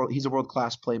 he's a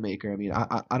world-class playmaker. I mean,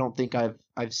 I don't think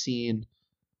I've seen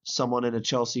someone in a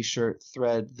Chelsea shirt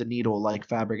thread the needle like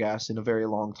Fabregas in a very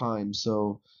long time.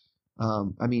 So,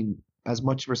 I mean, as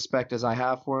much respect as I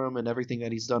have for him and everything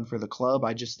that he's done for the club,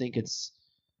 I just think it's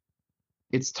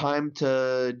time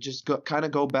to just kind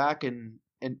of go back and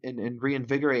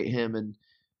reinvigorate him. And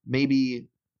maybe,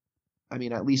 I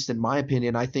mean, at least in my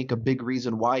opinion, I think a big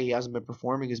reason why he hasn't been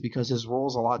performing is because his role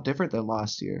is a lot different than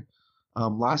last year.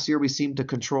 Last year we seemed to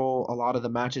control a lot of the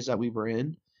matches that we were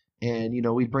in, and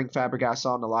we'd bring Fabregas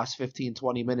on the last 15,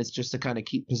 20 minutes just to kind of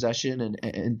keep possession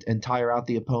and tire out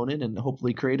the opponent and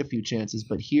hopefully create a few chances.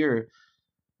 But here,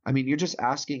 I mean, you're just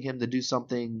asking him to do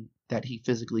something that he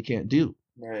physically can't do.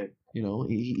 Right.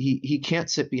 He can't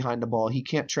sit behind the ball. He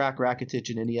can't track Rakitic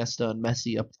and Iniesta and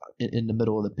Messi up in the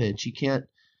middle of the pitch. He can't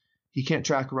he can't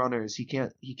track runners. He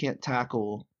can't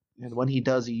tackle, and when he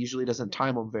does, he usually doesn't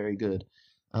time them very good.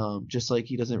 Just like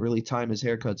he doesn't really time his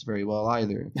haircuts very well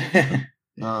either.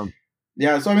 Um,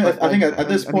 Yeah, so I mean, but I think like at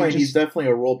this I mean, point he's just definitely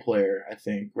a role player. I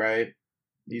think, right?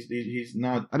 He's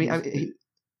not. I mean,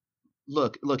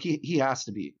 look, he has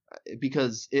to be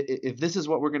because if this is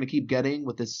what we're going to keep getting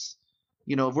with this,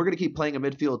 if we're going to keep playing a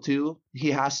midfield too,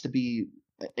 he has to be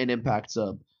an impact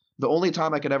sub. The only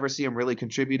time I could ever see him really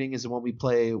contributing is when we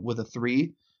play with a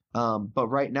three. But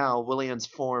right now, Willian's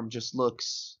form just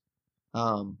looks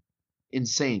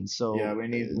insane. Yeah, So we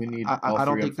need all I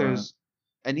don't three up think front. there's,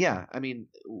 and yeah, I mean,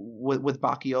 with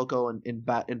Bakayoko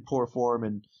in poor form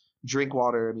and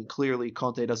Drinkwater, I mean, clearly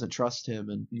Conte doesn't trust him,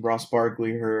 and Ross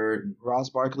Barkley hurt. Ross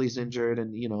Barkley's injured,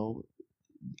 and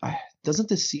doesn't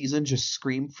this season just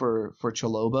scream for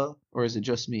Chaloba, or is it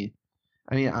just me?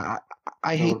 I mean, I That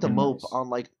would hate have the been mope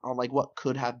nice. on what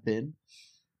could have been,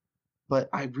 but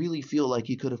I really feel like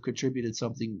he could have contributed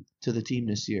something to the team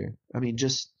this year. I mean,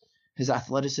 just his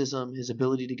athleticism, his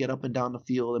ability to get up and down the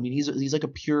field. I mean, he's like a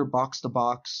pure box to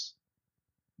box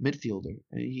midfielder.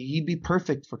 He'd be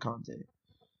perfect for Conte.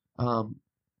 Um,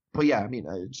 but yeah, I mean,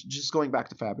 just going back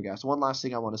to Fabregas, one last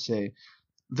thing I want to say: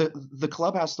 the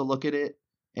club has to look at it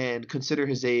and consider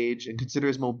his age and consider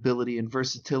his mobility and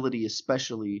versatility,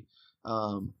 especially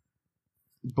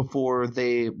before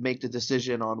they make the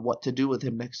decision on what to do with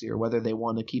him next year, whether they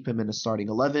want to keep him in a starting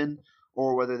 11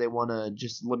 or whether they want to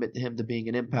just limit him to being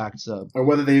an impact sub. Or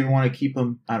whether they even want to keep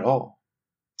him at all.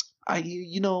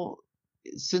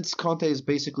 Since Conte is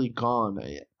basically gone,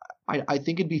 I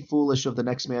think it'd be foolish of the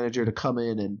next manager to come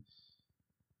in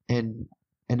and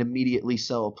immediately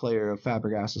sell a player of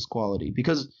Fabregas's quality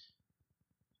because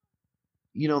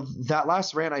that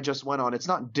last rant I just went on, it's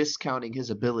not discounting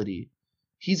his ability.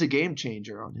 He's a game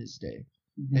changer on his day.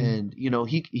 Mm-hmm. And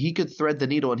he could thread the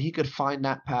needle and he could find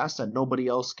that pass that nobody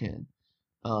else can.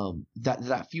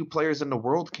 That few players in the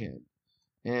world can.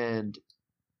 And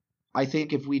I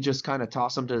think if we just kind of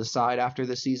toss him to the side after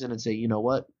the season and say, you know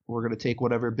what, we're going to take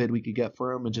whatever bid we could get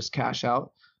for him and just cash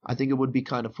out, I think it would be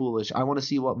kind of foolish. I want to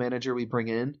see what manager we bring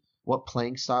in, what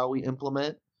playing style we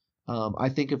implement. I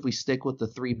think if we stick with the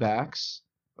three backs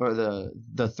or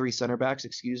the three center backs,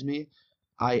 excuse me,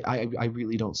 I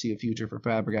really don't see a future for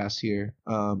Fabregas here,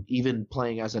 even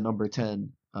playing as a number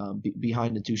 10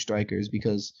 behind the two strikers,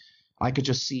 because I could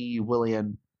just see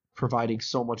Willian providing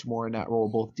so much more in that role,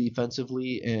 both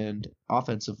defensively and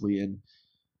offensively. And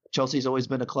Chelsea's always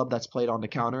been a club that's played on the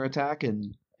counterattack,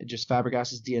 and just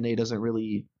Fabregas's DNA doesn't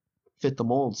really fit the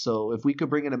mold. So if we could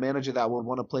bring in a manager that would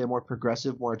want to play a more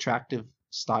progressive, more attractive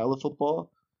style of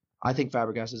football, I think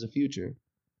Fabregas is a future.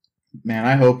 Man,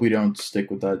 I hope we don't stick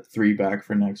with that three back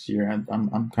for next year.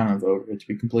 I'm kind of over it, to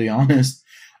be completely honest.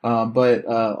 But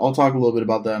I'll talk a little bit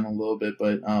about that in a little bit.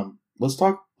 But let's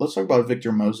talk about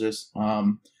Victor Moses.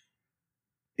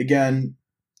 Again,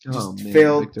 just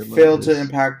failed to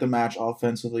impact the match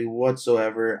offensively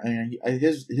whatsoever. And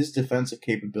his defensive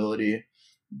capability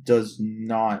does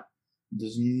not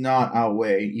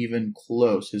outweigh even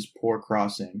close his poor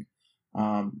crossing.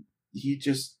 He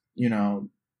just,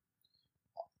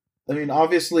 I mean,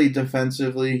 obviously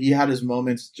defensively, he had his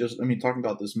moments. Talking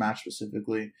about this match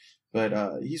specifically,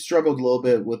 but he struggled a little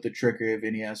bit with the trickery of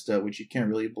Iniesta, which you can't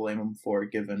really blame him for,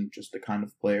 given just the kind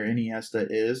of player Iniesta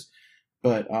is.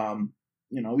 But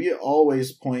we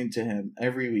always point to him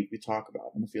every week. We talk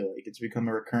about him. I feel like it's become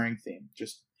a recurring theme.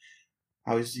 Just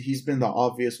how he's been the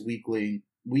obvious weak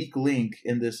link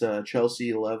in this Chelsea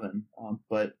 11.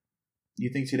 But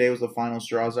you think today was the final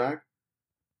straw, Zach?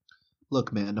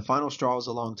 Look, man, the final straw was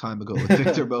a long time ago with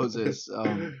Victor Moses.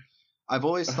 I've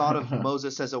always thought of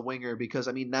Moses as a winger because,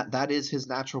 I mean, that is his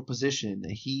natural position.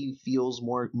 He feels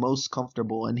most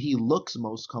comfortable and he looks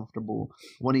most comfortable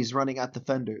when he's running at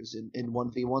defenders in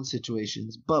 1v1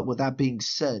 situations. But with that being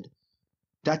said,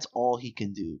 that's all he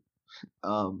can do.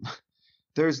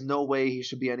 There's no way he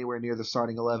should be anywhere near the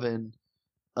starting 11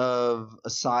 of a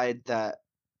side that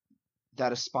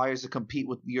aspires to compete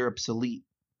with Europe's elite.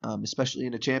 Especially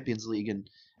in the Champions League, and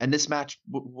this match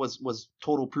was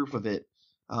total proof of it.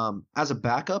 As a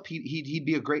backup, he'd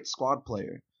be a great squad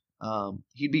player.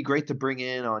 He'd be great to bring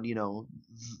in on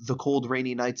the cold,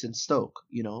 rainy nights in Stoke.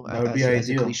 That would be ideal. As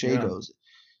the cliche goes,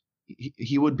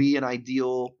 he would be an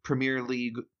ideal Premier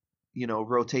League,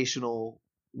 rotational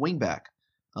wingback.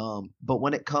 But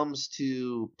when it comes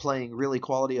to playing really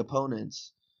quality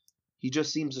opponents, he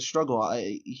just seems to struggle.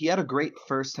 He had a great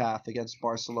first half against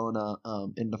Barcelona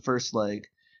in the first leg,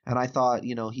 and I thought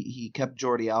he kept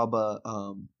Jordi Alba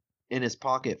in his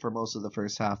pocket for most of the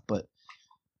first half, but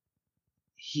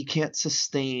he can't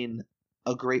sustain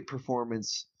a great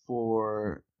performance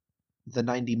for the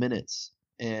 90 minutes,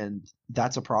 and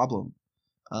that's a problem.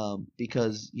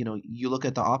 Because you look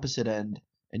at the opposite end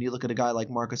and you look at a guy like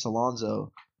Marcus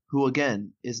Alonso, who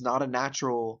again is not a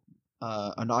natural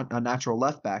not a natural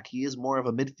left back. He is more of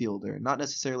a midfielder, not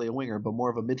necessarily a winger, but more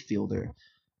of a midfielder.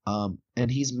 And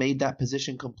he's made that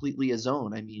position completely his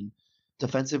own. I mean,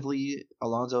 defensively,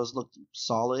 Alonso has looked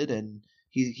solid, and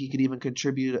he could even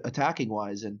contribute attacking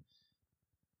wise. And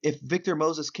if Victor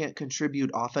Moses can't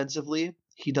contribute offensively,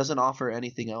 he doesn't offer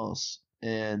anything else.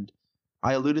 And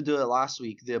I alluded to it last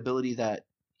week, the ability that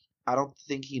I don't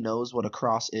think he knows what a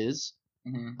cross is.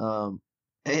 Mm-hmm.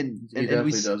 And He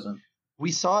definitely doesn't.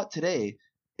 We saw it today.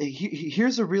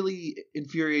 Here's a really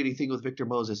infuriating thing with Victor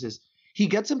Moses is he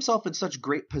gets himself in such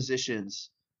great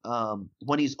positions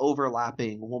when he's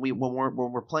overlapping, when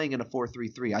we're playing in a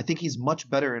 4-3-3. I think he's much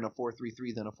better in a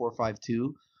 4-3-3 than a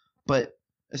 4-5-2. But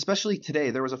especially today,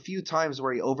 there was a few times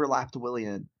where he overlapped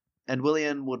Willian, and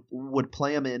Willian would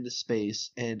play him into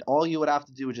space, and all you would have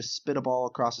to do is just spin a ball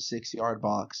across a 6-yard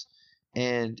box,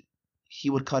 and he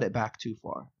would cut it back too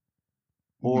far,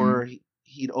 or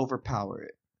he'd overpower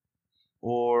it,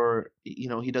 or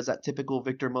he does that typical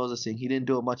Victor Moses thing. He didn't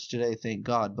do it much today, thank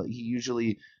God, but he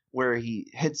usually where he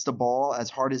hits the ball as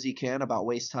hard as he can about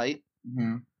waist height.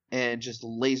 And just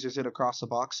lasers it across the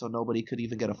box so nobody could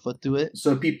even get a foot to it.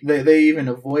 So people they even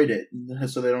avoid it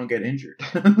so they don't get injured.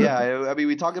 Yeah, I mean,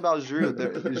 we talk about Giroud.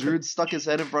 Giroud stuck his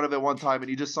head in front of it one time, and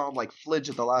you just saw him like flinch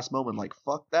at the last moment, like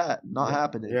fuck that, not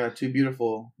happening. Yeah, too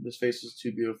beautiful. This face is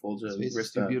too beautiful to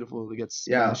risk that. Too beautiful to get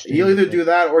smashed. Yeah, he'll either do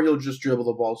that or he'll just dribble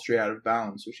the ball straight out of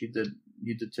bounds, which he did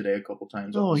today a couple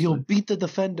times. No, he'll beat the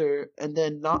defender and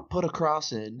then not put a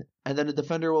cross in, and then the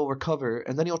defender will recover,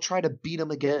 and then he'll try to beat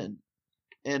him again.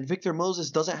 And Victor Moses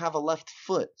doesn't have a left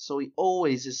foot, so he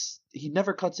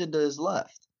never cuts into his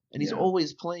left, and he's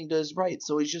always playing to his right.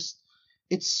 So it's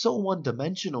so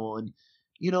one-dimensional. And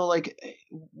like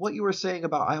what you were saying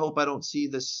about, I hope I don't see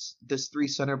this 3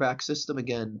 center back system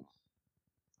again.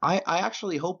 I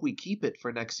actually hope we keep it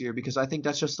for next year, because I think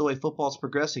that's just the way football's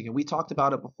progressing. And we talked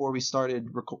about it before we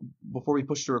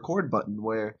pushed the record button,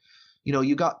 where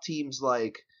you got teams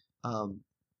like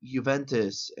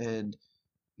Juventus, and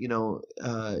you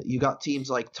got teams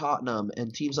like Tottenham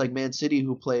and teams like Man City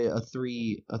who play a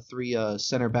three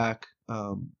center back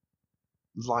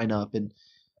lineup, and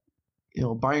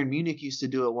Bayern Munich used to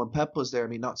do it when Pep was there. I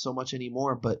mean, not so much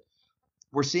anymore, but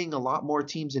we're seeing a lot more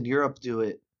teams in Europe do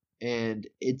it, and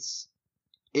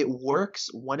it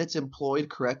works when it's employed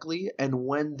correctly and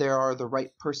when there are the right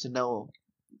personnel.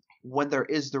 When there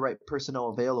is the right personnel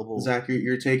available. Zach,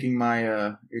 you're taking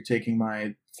my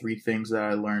 3 things that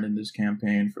I learned in this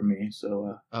campaign from me.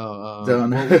 So I'll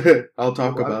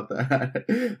talk about that.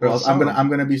 I'm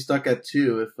gonna be stuck at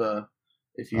 2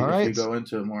 if you go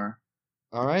into it more.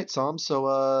 All right, Tom.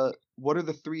 So what are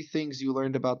the 3 things you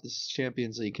learned about this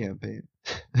Champions League campaign?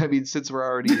 I mean, since we're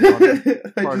already on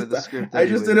part of the script. I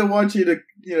just didn't want you to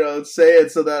say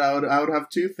it so that I would have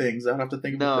 2 things. I would have to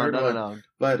think of a third one. No.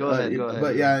 But go ahead.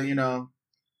 But yeah,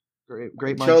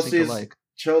 great minds think alike.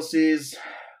 Chelsea's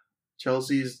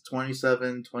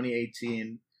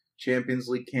 2018 Champions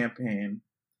League campaign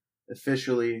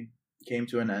officially came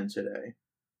to an end today.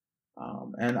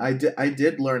 And I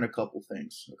did learn a couple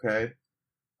things. Okay.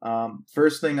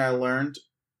 First thing I learned,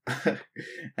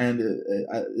 and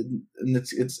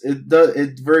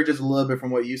it verges a little bit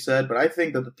from what you said, but I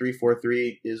think that the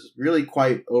 3-4-3 is really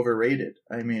quite overrated.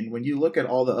 I mean, when you look at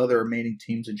all the other remaining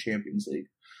teams in Champions League,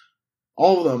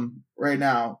 all of them right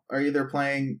now are either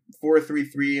playing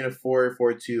 4-3-3 and a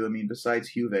 4-4-2. I mean, besides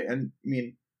Juve, and I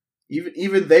mean,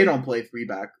 even they don't play 3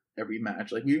 back every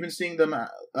match. Like, we've been seeing them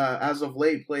as of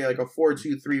late play like a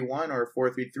 4-2-3-1 or a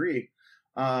 4-3-3.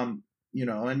 And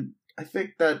I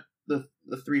think that the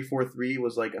 3-4-3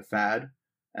 was like a fad,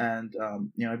 and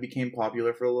it became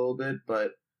popular for a little bit,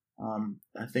 but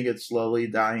I think it's slowly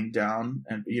dying down.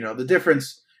 And the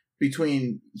difference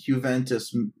between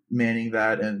Juventus manning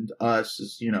that and us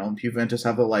is, Juventus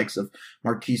have the likes of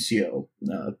Marchisio,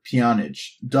 Pjanic,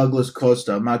 Douglas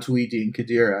Costa, Matuidi, and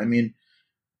Khedira. I mean,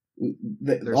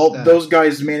 those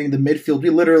guys manning the midfield.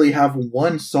 We literally have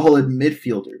one solid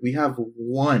midfielder. We have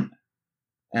one.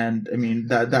 And I mean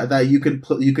that you can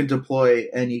deploy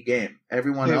any game.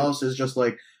 Everyone else is just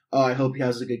like, oh, I hope he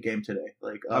has a good game today.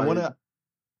 Like, I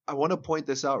want to point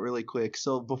this out really quick.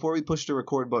 So before we pushed the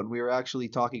record button, we were actually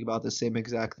talking about the same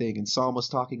exact thing, and Sam was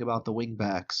talking about the wing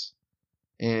backs,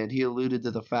 and he alluded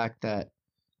to the fact that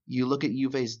you look at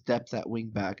Juve's depth at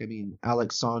wing back. I mean,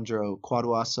 Alex Sandro,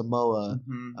 Kwadwo Asamoah,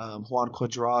 Juan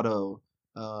Cuadrado,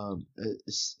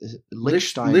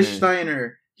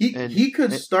 Lichtsteiner. He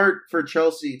could start for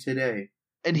Chelsea today.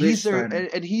 and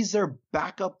Lichtsteiner. he's their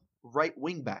backup right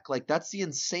wing back. Like that's the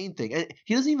insane thing. And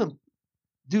he doesn't even,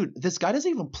 dude. This guy doesn't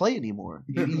even play anymore.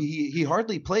 He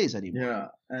hardly plays anymore. Yeah,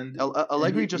 and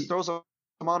Allegri he, just throws him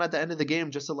on at the end of the game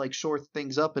just to like shore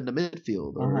things up in the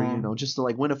midfield, or just to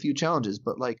like win a few challenges.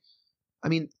 But like, I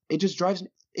mean, it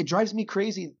drives me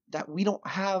crazy that we don't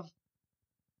have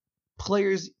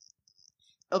players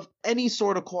of any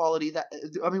sort of quality.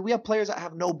 We have players that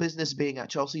have no business being at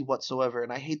Chelsea whatsoever,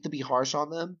 and I hate to be harsh on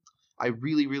them. I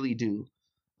really, really do.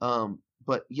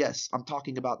 But yes, I'm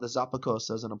talking about the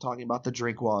Zapacostas and I'm talking about the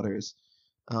Drinkwaters.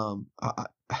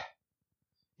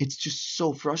 It's just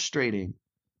so frustrating.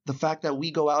 The fact that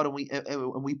we go out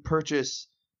and we purchase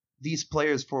these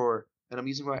players for, and I'm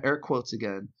using my air quotes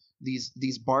again,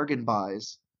 these bargain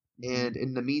buys, and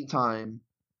in the meantime,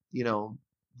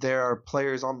 there are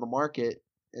players on the market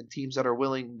and teams that are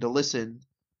willing to listen,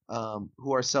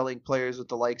 who are selling players with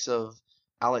the likes of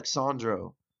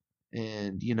Alexandro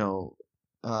and who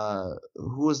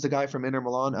was the guy from Inter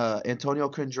Milan, Antonio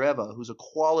Candreva, who's a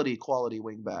quality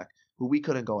wingback who we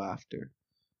couldn't go after.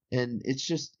 And it's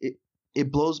just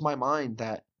it blows my mind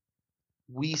that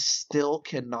we still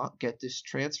cannot get this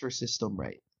transfer system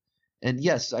right. And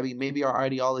yes, I mean, maybe our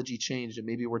ideology changed and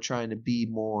maybe we're trying to be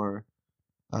more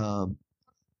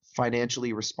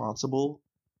financially responsible,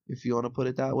 if you want to put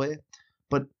it that way.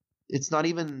 But it's not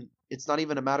even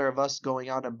a matter of us going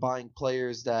out and buying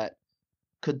players that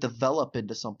could develop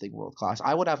into something world class.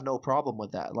 I would have no problem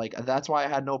with that. Like, that's why I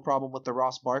had no problem with the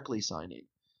Ross Barkley signing.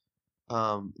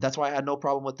 That's why I had no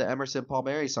problem with the Emerson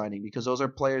Palmieri signing, because those are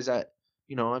players that,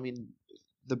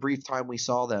 the brief time we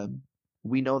saw them,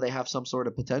 we know they have some sort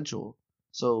of potential.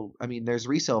 So, I mean, there's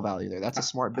resale value there. That's a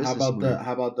smart business move.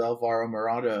 How about the Alvaro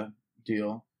Morata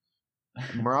deal?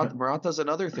 Morata's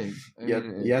another thing.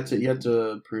 You had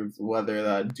to prove whether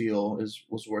that deal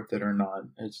was worth it or not.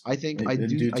 In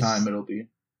due time it'll be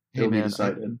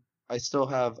decided. I still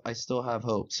have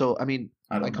hope. So I mean,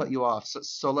 I cut you off.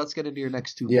 So let's get into your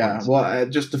next 2 points. Yeah, well,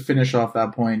 just to finish off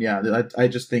that point, I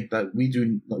just think that we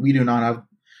do not have.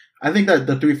 I think that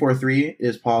the 3-4-3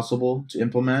 is possible to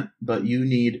implement, but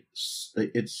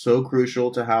it's so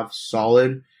crucial to have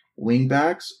solid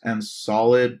wingbacks and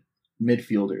solid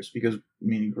midfielders, because I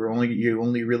mean you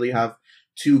only really have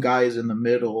 2 guys in the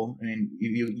middle. I mean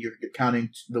you're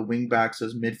counting the wingbacks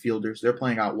as midfielders. They're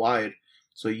playing out wide,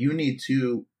 so you need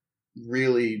 2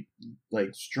 really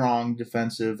like strong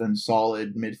defensive and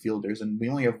solid midfielders, and we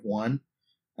only have 1,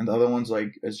 and the other one's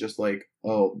like is just like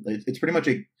it's pretty much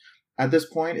at this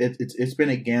point it's been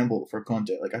a gamble for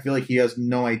Conte. Like I feel like he has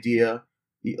no idea,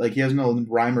 like he has no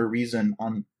rhyme or reason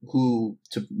on who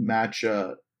to match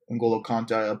N'Golo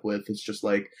Kante up with. It's just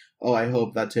like, I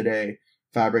hope that today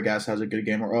Fabregas has a good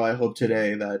game, or I hope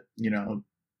today that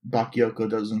Bakayoko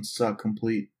doesn't suck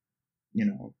complete, Dick.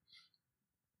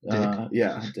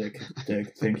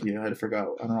 Thank you. I forgot.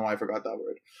 I don't know why I forgot that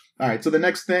word. All right. So the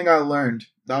next thing I learned,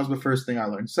 that was the first thing I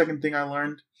learned. Second thing I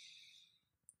learned,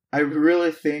 I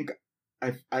really think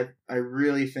I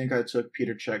took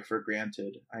Peter Cech for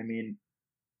granted. I mean,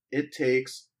 it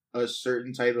takes a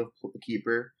certain type of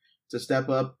keeper to step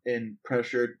up in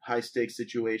pressured, high-stakes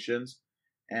situations.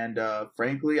 And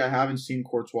frankly, I haven't seen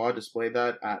Courtois display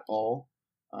that at all,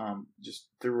 just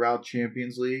throughout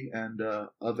Champions League and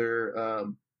other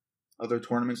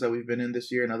tournaments that we've been in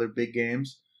this year and other big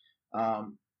games.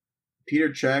 Peter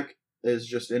Cech is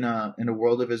just in a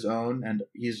world of his own, and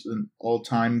he's an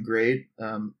all-time great,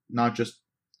 not just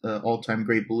all-time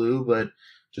great blue, but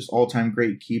just all-time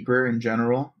great keeper in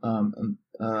general. I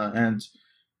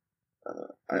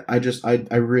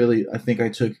think I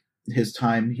took his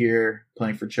time here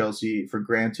playing for Chelsea for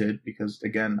granted, because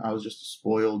again, I was just a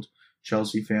spoiled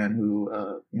Chelsea fan who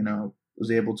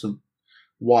was able to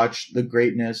watch the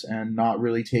greatness and not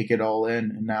really take it all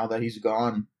in. And now that he's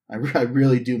gone, I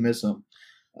really do miss him.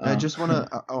 I just want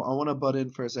to butt in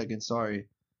for a second. Sorry.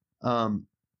 Going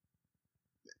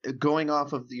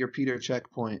off of your Peter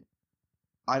Cech point,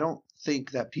 I don't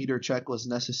think that Peter Cech was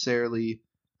necessarily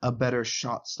a better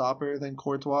shot stopper than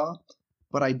Courtois,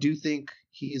 but I do think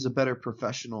he is a better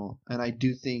professional, and I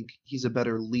do think he's a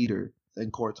better leader than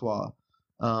Courtois.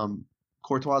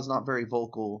 Courtois is not very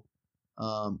vocal,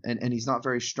 and he's not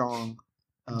very strong.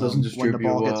 Doesn't distribute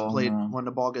when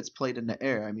the ball gets played in the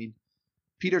air. I mean,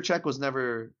 Peter Cech was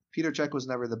never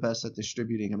the best at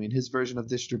distributing. I mean, his version of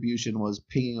distribution was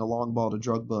pinging a long ball to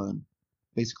Drogba and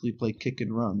basically play kick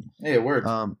and run. Hey, it worked.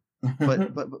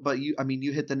 But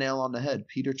you hit the nail on the head.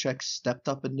 Peter Cech stepped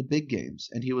up in the big games,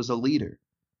 and he was a leader,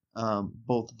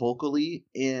 both vocally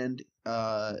and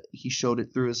he showed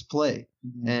it through his play.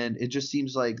 Mm-hmm. And it just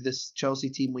seems like this Chelsea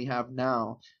team we have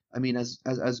now, I mean,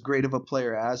 as great of a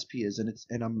player as P is,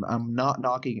 and I'm not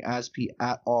knocking Aspi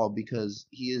at all because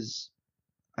he is.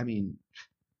 I mean,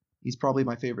 he's probably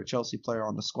my favorite Chelsea player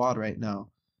on the squad right now.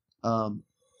 Um,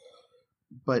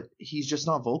 but he's just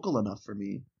not vocal enough for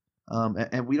me.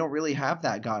 And we don't really have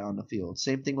that guy on the field.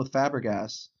 Same thing with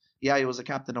Fabregas. Yeah, he was a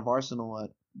captain of Arsenal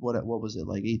at what was it,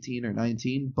 like 18 or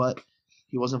 19, but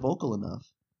he wasn't vocal enough.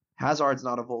 Hazard's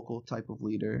not a vocal type of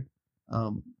leader.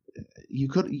 You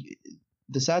could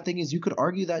The sad thing is you could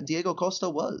argue that Diego Costa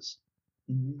was.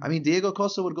 I mean, Diego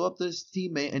Costa would go up to his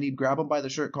teammate and he'd grab him by the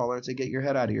shirt collar and say, "Get your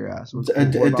head out of your ass." A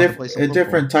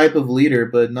different type of leader,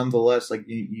 but nonetheless, like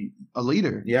a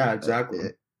leader. Yeah, exactly.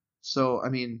 So I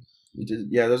mean,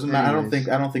 yeah, it doesn't matter.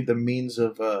 I don't think the means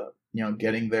of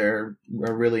getting there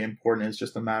are really important. It's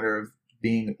just a matter of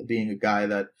being a guy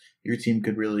that your team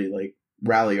could really like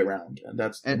rally around, and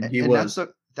that's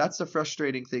the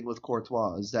frustrating thing with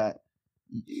Courtois is that.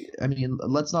 I mean,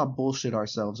 let's not bullshit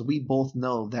ourselves. We both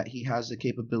know that he has the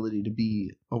capability to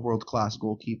be a world-class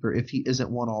goalkeeper if he isn't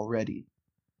one already.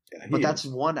 Yeah, but that's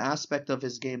one aspect of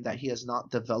his game that he has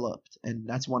not developed, and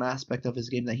that's one aspect of his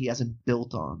game that he hasn't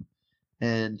built on.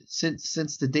 And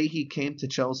since the day he came to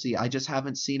Chelsea, I just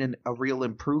haven't seen a real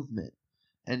improvement.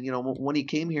 And, when he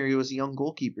came here, he was a young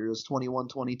goalkeeper. He was 21,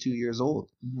 22 years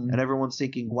old. Mm-hmm. And everyone's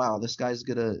thinking, wow, this guy's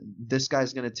gonna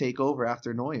take over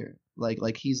after Neuer.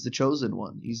 Like he's the chosen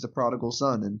one. He's the prodigal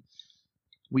son. And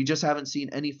we just haven't seen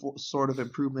any sort of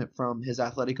improvement from his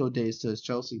Atletico days to his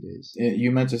Chelsea days.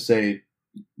 You meant to say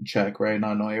Czech, right?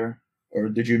 Not Neuer? Or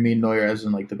did you mean Neuer as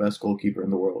in, like, the best goalkeeper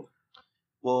in the world?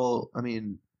 Well, I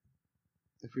mean...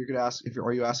 Are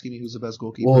you asking me who's the best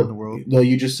goalkeeper in the world? Well,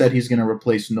 you just said he's going to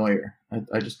replace Neuer.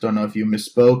 I just don't know if you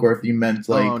misspoke or if you meant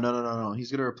like. Oh no!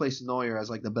 He's going to replace Neuer as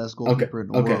like the best goalkeeper in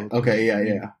the world. Okay,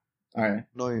 yeah. All right.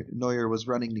 Neuer was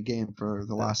running the game for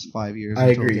the last 5 years. I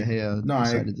agree. De Gea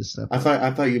decided to step up. I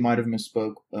thought you might have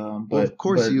misspoke. But of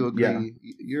course you agree. Yeah.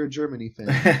 You're a Germany fan.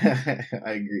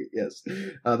 I agree. Yes.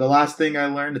 The last thing I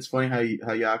learned. It's funny how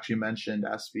you actually mentioned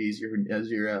Aspi as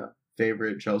your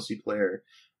favorite Chelsea player.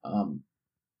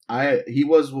 He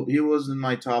was in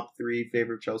my top 3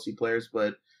 favorite Chelsea players,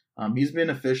 but he's been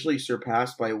officially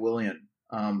surpassed by Willian.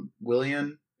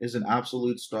 Willian is an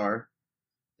absolute star.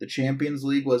 The Champions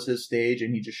League was his stage,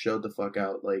 and he just showed the fuck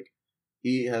out. Like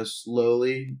he has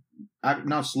very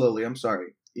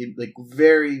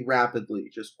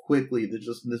rapidly, just quickly,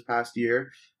 just this past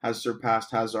year has surpassed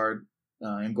Hazard,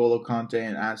 N'Golo Kante,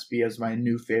 and Aspi as my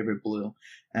new favorite blue.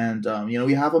 And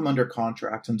we have him under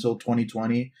contract until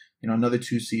 2020. Another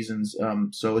 2 seasons.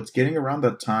 So it's getting around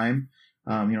that time.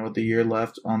 With the year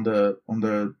left on the on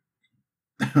the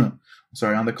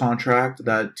contract,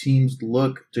 that teams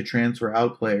look to transfer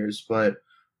out players. But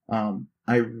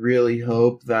I really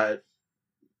hope that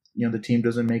the team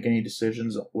doesn't make any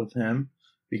decisions with him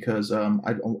because I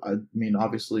mean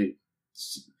obviously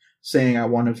saying I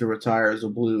want him to retire as a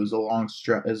blue is a long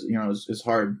stretch. Is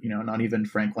hard. Not even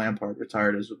Frank Lampard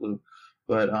retired as a blue,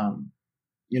 but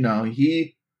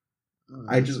he.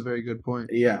 That's a very good point.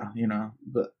 Yeah,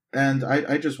 and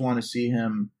I just want to see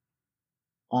him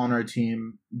on our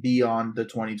team beyond the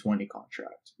 2020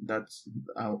 contract. That's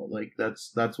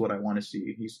what I want to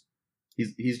see. He's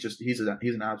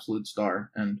an absolute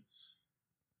star, and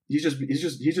he's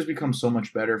just become so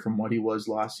much better from what he was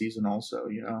last season. Also,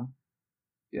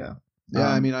 Yeah.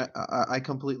 I mean, I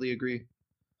completely agree.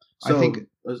 So, I think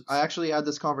I actually had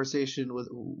this conversation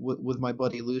with my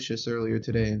buddy Lucius earlier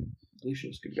today, and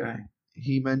Lucius, good guy.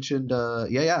 He mentioned,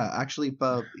 actually,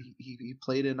 he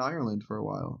played in Ireland for a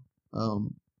while,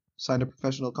 signed a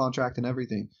professional contract and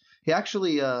everything. He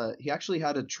actually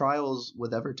had a trials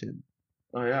with Everton.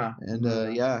 Oh yeah, and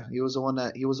he was the one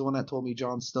that told me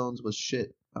John Stones was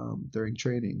shit during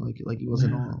training, like he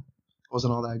wasn't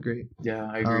all that great.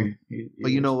 Yeah, I agree.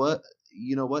 But you know what?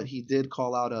 He did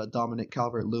call out Dominic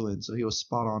Calvert-Lewin, so he was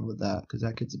spot on with that because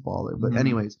that kid's a baller. But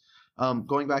anyways.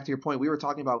 Going back to your point, we were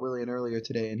talking about Willian earlier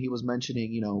today, and he was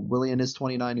mentioning, Willian is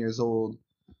 29 years old.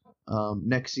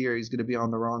 Next year, he's going to be on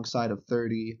the wrong side of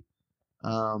 30.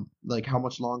 Like, how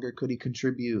much longer could he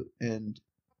contribute? And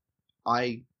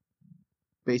I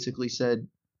basically said,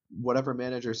 whatever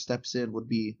manager steps in would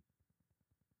be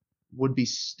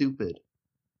stupid.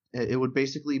 It would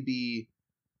basically be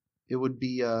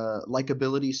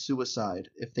likability suicide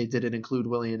if they didn't include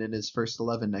Willian in his first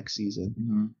 11 next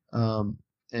season. Mm-hmm.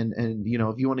 And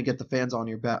if you want to get the fans on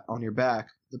your back,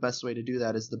 the best way to do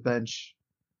that is the bench,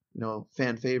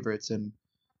 fan favorites. And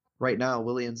right now,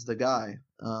 Willian's the guy.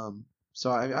 So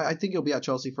I think he'll be at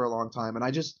Chelsea for a long time. And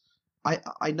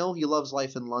I know he loves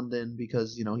life in London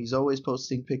because he's always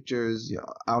posting pictures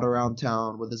out around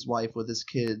town with his wife, with his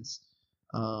kids.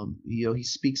 He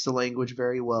speaks the language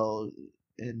very well,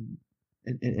 and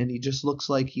he just looks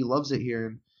like he loves it here.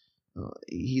 And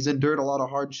he's endured a lot of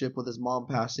hardship with his mom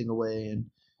passing away and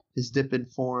his dip in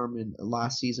form in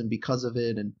last season because of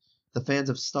it. And the fans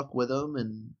have stuck with him,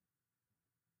 and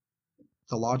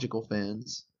the logical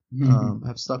fans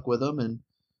have stuck with him, and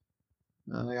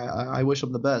I wish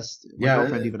him the best. My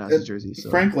girlfriend even has his jersey. So.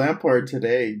 Frank Lampard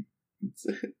today,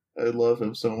 I love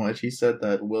him so much. He said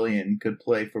that Willian could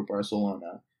play for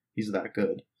Barcelona. He's that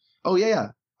good. Oh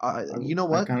yeah. You know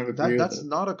what? kind of agree that's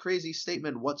not a crazy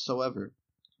statement whatsoever.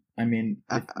 I mean,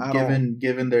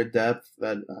 given their depth,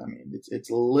 it's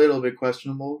a little bit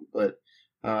questionable, but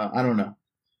I don't know.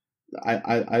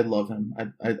 I love him.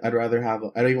 I'd rather have.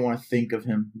 I don't even want to think of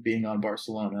him being on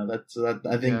Barcelona.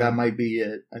 I think that might be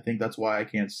it. I think that's why I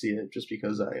can't see it. Just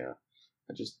because I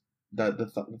just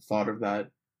the thought of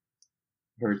that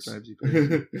hurts.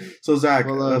 So Zach,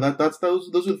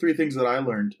 those are 3 things that I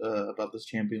learned about this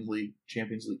Champions League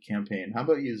campaign. How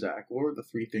about you, Zach? What were the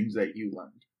 3 things that you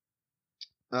learned?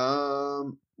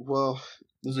 Well,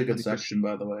 this is a good section,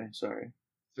 by the way. Sorry.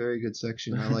 Very good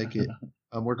section. I like it.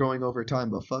 We're going over time,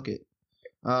 but fuck it.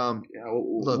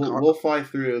 We'll fly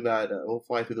through that. We'll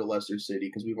fly through the Leicester City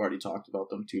because we've already talked about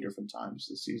them 2 different times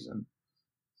this season.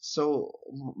 So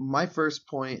my first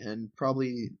point, and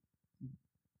probably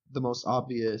the most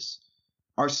obvious,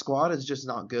 our squad is just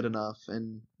not good enough,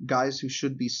 and guys who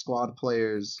should be squad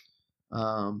players,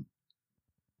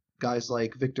 guys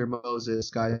like Victor Moses,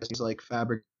 guys like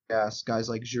Fabregas, guys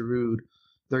like Giroud,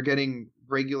 they're getting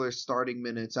regular starting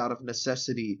minutes out of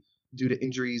necessity due to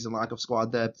injuries and lack of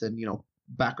squad depth and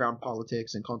background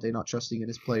politics and Conte not trusting in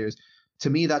his players. To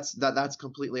me, that's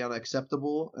completely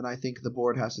unacceptable, and I think the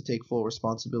board has to take full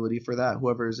responsibility for that.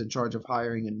 Whoever is in charge of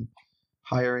hiring and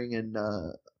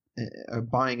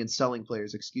buying and selling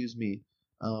players, it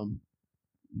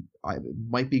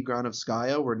might be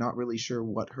Granovskaya. We're not really sure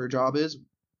what her job is.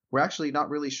 We're actually not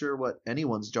really sure what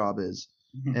anyone's job is.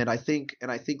 Mm-hmm. And I think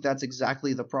that's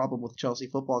exactly the problem with Chelsea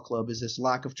Football Club, is this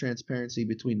lack of transparency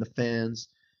between the fans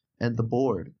and the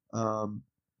board.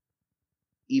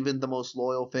 Even the most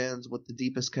loyal fans with the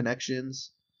deepest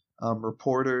connections,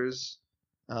 reporters,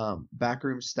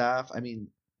 backroom staff, I mean,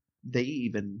 they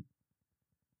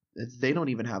don't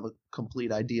even have a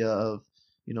complete idea of,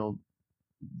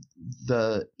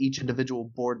 each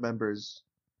individual board member's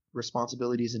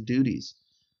responsibilities and duties.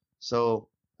 So,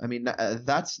 I mean,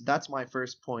 that's my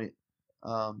first point.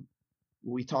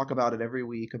 We talk about it every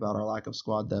week about our lack of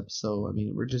squad depth. So, I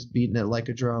mean, we're just beating it like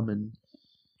a drum, and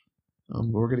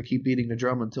we're going to keep beating the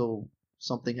drum until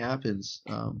something happens.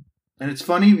 And it's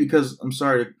funny because, I'm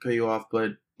sorry to cut you off,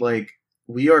 but,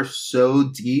 we are so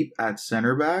deep at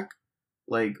center back.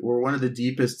 We're one of the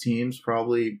deepest teams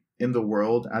probably in the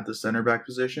world at the center back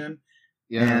position.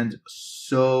 Yeah. And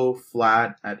so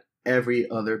flat at every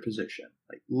other position.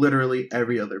 Literally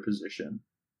every other position.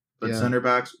 But center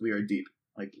backs, we are deep.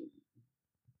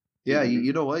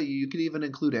 You know what? You could even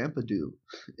include Ampadu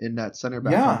in that center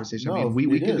back conversation. I mean,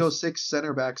 we could go 6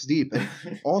 center backs deep, and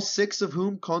all 6 of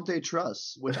whom Conte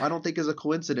trusts, which I don't think is a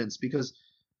coincidence, because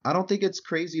I don't think it's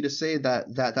crazy to say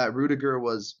that Rudiger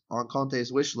was on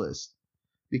Conte's wish list,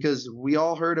 because we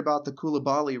all heard about the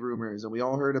Koulibaly rumors, and we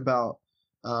all heard about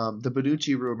the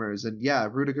Bonucci rumors, and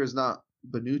Rudiger's not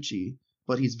Bonucci,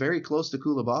 but he's very close to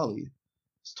Koulibaly.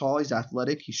 He's tall, he's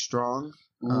athletic, he's strong.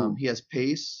 He has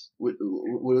pace. What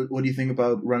do you think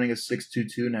about running a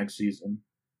 6-2-2 next season?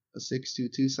 A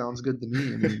 6-2-2 sounds good to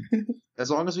me. I mean,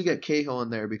 as long as we get Cahill in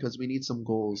there, because we need some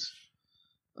goals.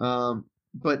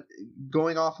 But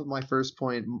going off of my first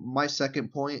point, my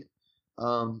second point,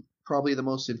 probably the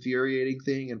most infuriating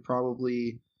thing and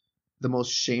probably the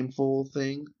most shameful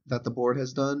thing that the board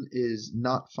has done is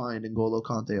not find N'Golo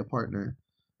Kante a partner.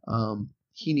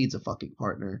 He needs a fucking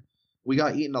partner. We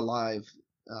got eaten alive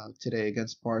today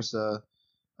against Barca,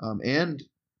 and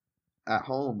at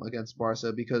home against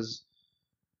Barca, because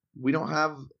we don't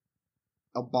have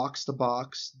a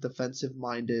box-to-box,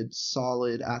 defensive-minded,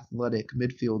 solid, athletic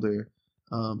midfielder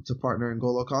to partner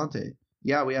N'Golo Kante.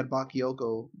 Yeah, we had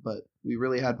Bakayoko, but we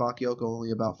really had Bakayoko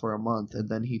only about for a month, and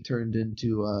then he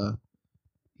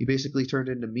basically turned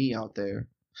into me out there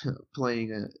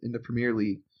playing in the Premier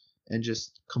League and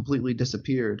just completely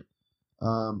disappeared.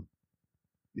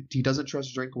 He doesn't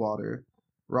trust Drinkwater.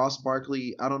 Ross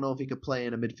Barkley, I don't know if he could play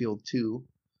in a midfield too.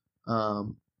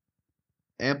 Ampadu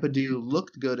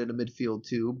looked good in a midfield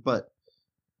too, but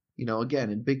again,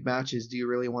 in big matches, do you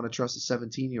really want to trust a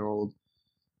 17-year-old?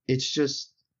 It's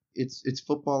just it's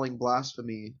footballing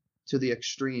blasphemy to the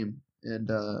extreme, and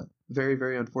very,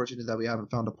 very unfortunate that we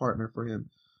haven't found a partner for him.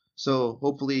 So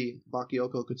hopefully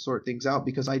Bakayoko could sort things out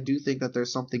because I do think that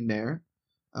there's something there.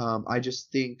 I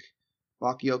just think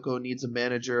Bakayoko needs a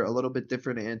manager a little bit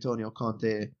different to Antonio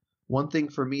Conte. One thing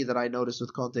for me that I noticed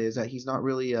with Conte is that he's not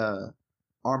really a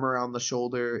arm around the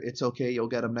shoulder, it's okay, you'll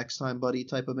get him next time, buddy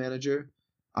type of manager.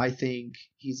 I think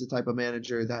he's the type of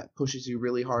manager that pushes you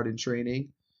really hard in training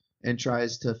and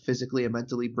tries to physically and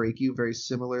mentally break you very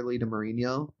similarly to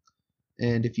Mourinho.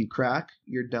 And if you crack,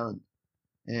 you're done.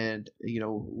 And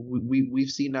we've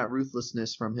seen that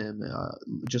ruthlessness from him.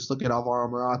 Just look at Alvaro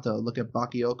Morata, look at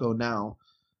Bakayoko now,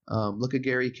 look at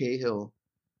Gary Cahill.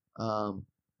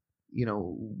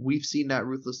 We've seen that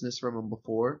ruthlessness from him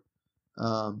before,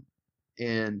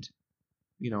 and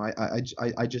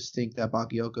I just think that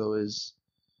Bakayoko is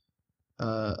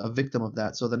a victim of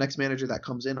that. So the next manager that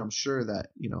comes in, I'm sure that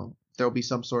there'll be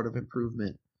some sort of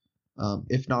improvement,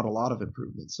 if not a lot of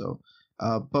improvement. So,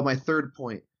 but my third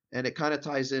point, and it kind of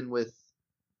ties in with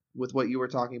what you were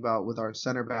talking about with our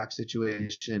center back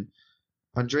situation.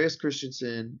 Andreas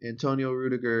Christensen, Antonio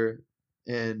Rudiger,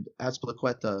 and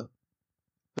Azpilicueta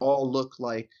all look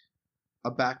like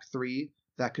a back three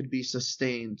that could be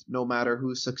sustained no matter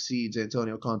who succeeds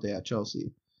Antonio Conte at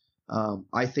Chelsea.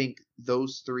 I think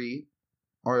those three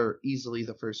are easily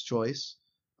the first choice.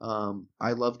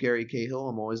 I love Gary Cahill.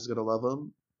 I'm always going to love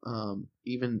him,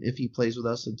 even if he plays with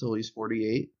us until he's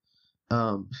 48.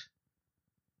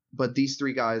 But these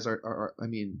three guys are I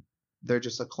mean, they're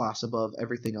just a class above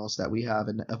everything else that we have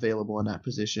and available in that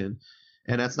position.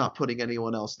 And that's not putting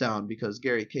anyone else down because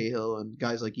Gary Cahill and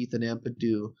guys like Ethan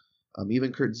Ampadu,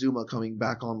 even Kurt Zuma coming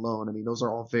back on loan. I mean, those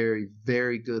are all very,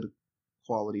 very good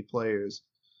quality players.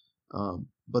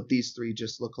 But these three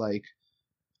just look like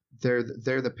they're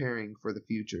the pairing for the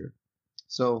future.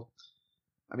 So,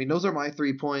 I mean, those are my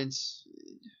 3 points.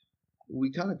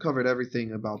 We kind of covered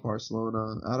everything about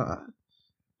Barcelona.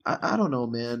 I don't know,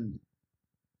 man.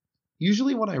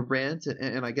 Usually when I rant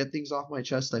and I get things off my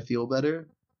chest, I feel better.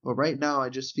 But right now, I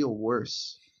just feel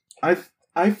worse.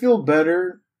 I feel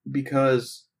better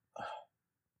because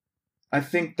I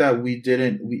think that we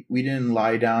didn't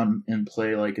lie down and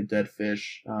play like a dead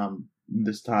fish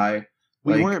this tie.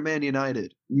 We weren't Man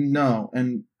United. No,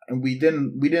 and we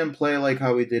didn't play like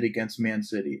how we did against Man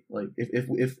City. Like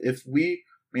if we,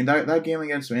 I mean that game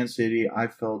against Man City, I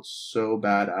felt so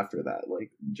bad after that. Like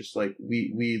just like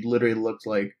we literally looked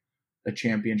like a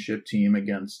championship team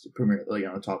against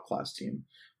a top class team.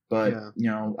 But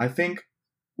I think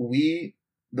the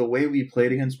way we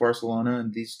played against Barcelona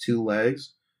in these 2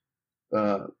 legs,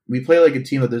 we play like a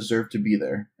team that deserved to be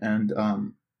there, and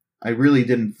I really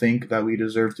didn't think that we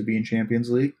deserved to be in Champions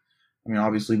League. I mean,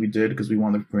 obviously we did because we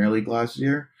won the Premier League last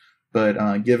year,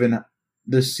 but given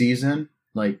this season,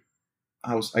 like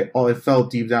I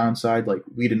felt deep down inside like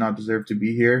we did not deserve to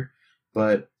be here.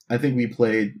 But I think we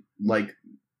played like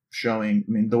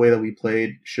the way that we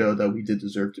played showed that we did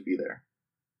deserve to be there.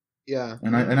 Yeah,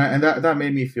 and that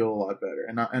made me feel a lot better.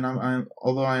 And I'm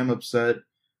although I am upset,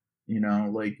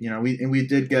 we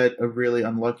did get a really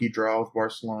unlucky draw with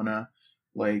Barcelona.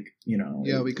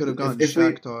 Yeah, we could have gotten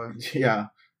Shakhtar. Yeah,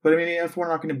 but I mean, if we're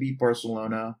not going to beat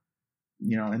Barcelona,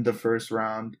 in the first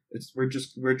round, we're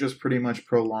just pretty much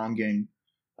prolonging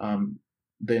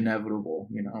the inevitable.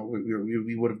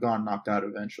 We would have gotten knocked out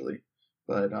eventually.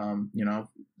 But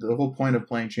the whole point of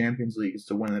playing Champions League is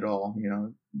to win it all.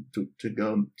 To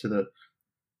go to the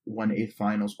 1/8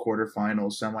 finals,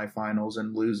 quarterfinals, semifinals,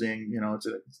 and losing.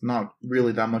 It's not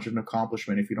really that much of an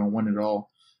accomplishment if you don't win it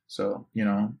all. So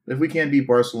if we can't beat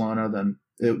Barcelona, then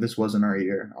this wasn't our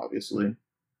year, obviously.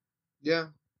 Yeah,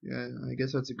 I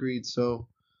guess that's agreed. So,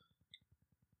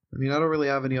 I mean, I don't really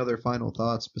have any other final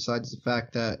thoughts besides the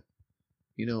fact that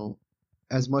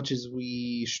as much as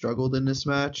we struggled in this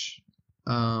match.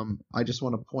 I just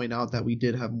want to point out that we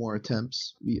did have more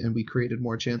attempts and we created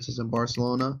more chances in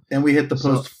Barcelona. And we hit the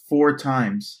post 4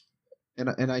 times.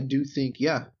 And I do think,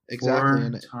 yeah, exactly.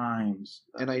 4 times.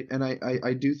 And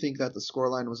I do think that the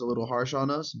scoreline was a little harsh on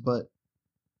us, but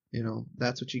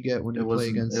that's what you get when you play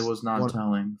against. It was not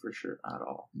telling for sure at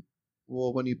all.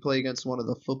 Well, when you play against one of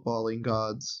the footballing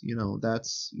gods,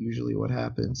 that's usually what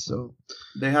happens. So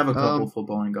they have a couple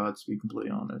footballing gods, to be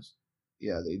completely honest.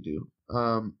 Yeah, they do.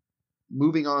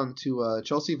 Moving on to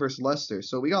Chelsea versus Leicester.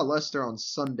 So we got Leicester on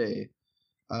Sunday,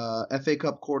 FA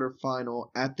Cup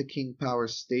quarterfinal at the King Power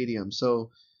Stadium. So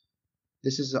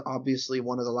this is obviously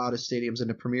one of the loudest stadiums in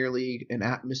the Premier League, an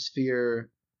atmosphere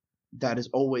that is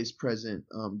always present.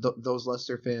 Those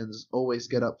Leicester fans always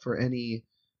get up for any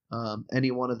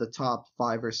one of the top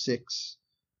 5 or 6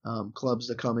 clubs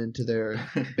that come into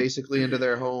basically into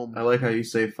their home. I like how you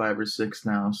say 5 or 6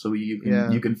 now, so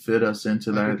you can fit us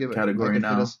into that category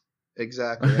now.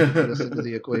 exactly. That could put us into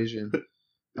the equation.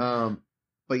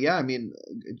 But yeah, I mean,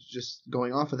 just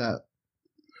going off of that,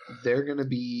 they're going to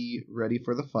be ready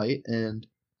for the fight, and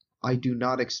I do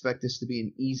not expect this to be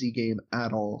an easy game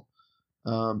at all.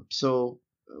 So,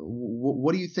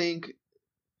 what do you think?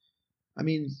 I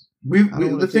mean, I don't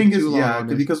want The to take thing is, too long yeah, on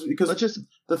this. because Let's just the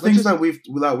let's things just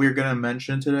that we're gonna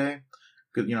mention today,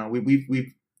 you know,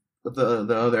 we've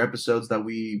the other episodes that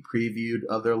we previewed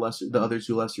the other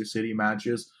two Leicester City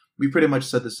matches, we pretty much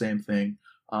said the same thing.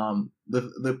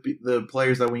 The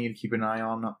players that we need to keep an eye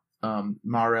on,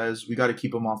 Mahrez, we got to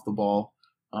keep him off the ball.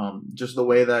 Just the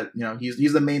way that, you know,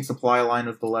 he's the main supply line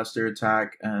of the Leicester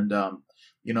attack, and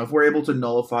you know, if we're able to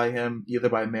nullify him either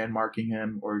by man marking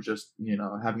him or just, you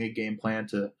know, having a game plan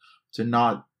to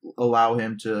not allow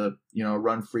him to, you know,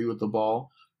 run free with the ball,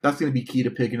 that's going to be key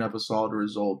to picking up a solid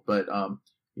result. But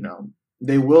you know,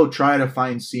 they will try to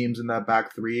find seams in that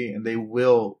back three, and they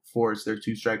will force their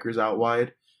two strikers out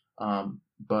wide.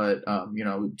 But you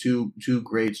know, two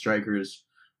great strikers.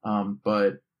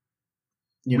 But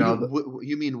you know,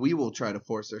 you mean we will try to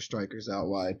force their strikers out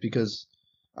wide because,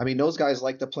 I mean, those guys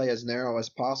like to play as narrow as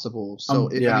possible.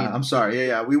 So yeah, I mean, I'm sorry.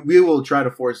 Yeah, we will try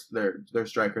to force their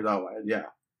strikers out wide. Yeah.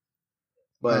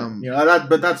 But you know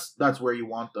that's where you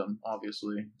want them,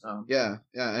 obviously. Yeah,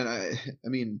 and I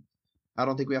mean, I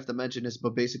don't think we have to mention this,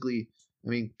 but basically, I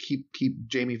mean, keep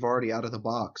Jamie Vardy out of the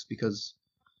box because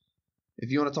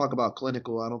if you want to talk about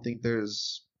clinical, I don't think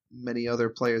there's many other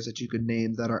players that you could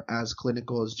name that are as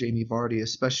clinical as Jamie Vardy,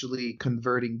 especially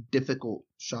converting difficult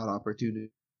shot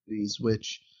opportunities.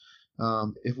 Which,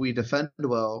 if we defend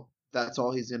well, that's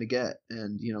all he's going to get,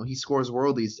 and you know he scores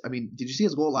worldies. I mean, did you see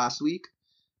his goal last week?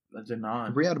 I did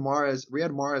not. Riyad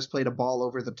Mahrez played a ball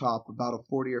over the top, about a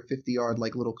 40 or 50 yard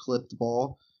like little clipped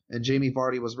ball, and Jamie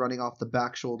Vardy was running off the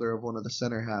back shoulder of one of the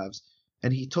center halves,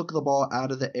 and he took the ball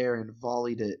out of the air and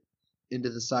volleyed it into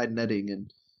the side netting.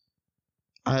 And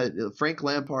Frank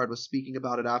Lampard was speaking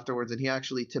about it afterwards, and he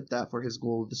actually tipped that for his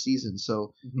goal of the season.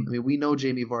 So I mean, we know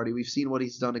Jamie Vardy. We've seen what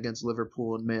he's done against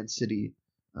Liverpool and Man City.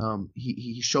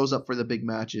 He shows up for the big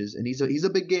matches, and he's a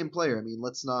big game player. I mean,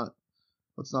 let's not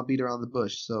beat around the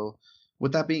bush. So,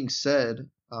 with that being said,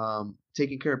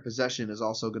 taking care of possession is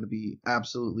also going to be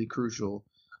absolutely crucial.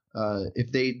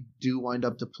 If they do wind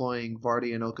up deploying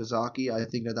Vardy and Okazaki, I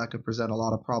think that could present a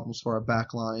lot of problems for our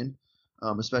back line,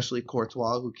 especially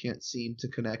Courtois, who can't seem to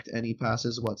connect any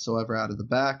passes whatsoever out of the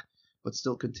back, but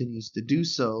still continues to do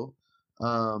so.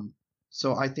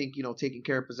 So I think, you know, taking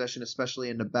care of possession, especially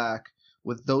in the back,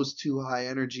 with those two high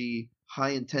energy, high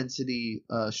intensity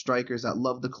strikers that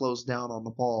love to close down on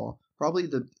the ball. Probably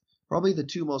the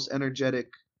two most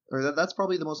energetic, or that's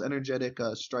probably the most energetic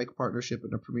strike partnership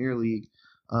in the Premier League.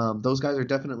 Those guys are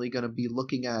definitely going to be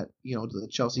looking at, you know, the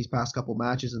Chelsea's past couple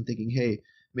matches and thinking, hey,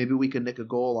 maybe we can nick a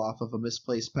goal off of a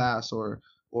misplaced pass or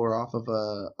off of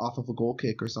a goal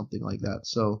kick or something like that.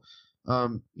 So,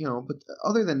 you know, but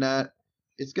other than that,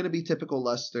 it's going to be typical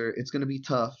Leicester. It's going to be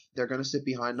tough. They're going to sit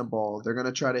behind the ball. They're going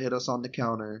to try to hit us on the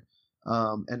counter.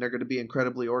 And they're going to be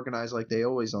incredibly organized like they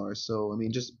always are. So, I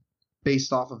mean, just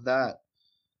based off of that,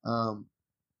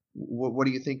 what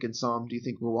are you thinking, Sam? Do you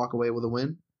think we'll walk away with a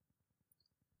win?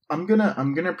 I'm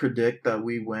gonna predict that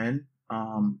we win. I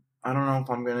don't know if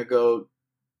I'm gonna go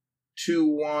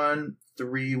 2-1,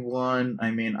 3-1.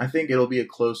 I mean, I think it'll be a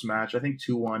close match. I think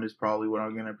 2-1 is probably what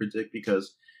I'm gonna predict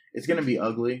because it's gonna be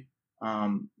ugly.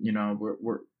 You know,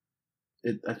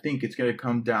 I think it's gonna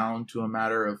come down to a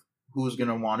matter of who's going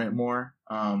to want it more.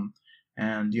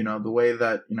 And, you know, the way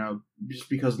that, you know, just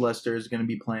because Leicester is going to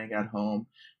be playing at home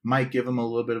might give them a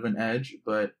little bit of an edge.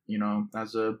 But, you know,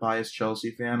 as a biased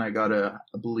Chelsea fan, I got to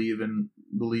believe in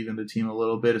the team a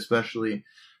little bit, especially,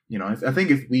 you know, I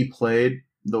think if we played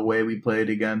the way we played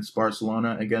against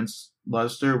Barcelona, against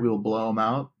Leicester, we'll blow them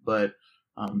out. But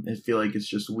I feel like it's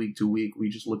just week to week. We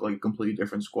just look like a completely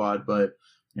different squad. But,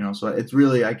 you know, so it's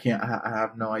really, I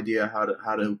have no idea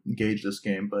how to gauge this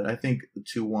game, but I think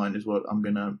 2-1 is what I'm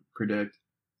gonna predict.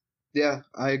 Yeah,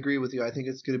 I agree with you. I think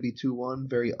it's gonna be 2-1,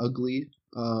 very ugly.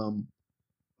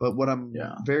 But what I'm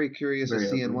very curious to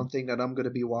see, and one thing that I'm gonna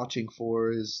be watching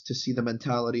for is to see the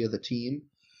mentality of the team,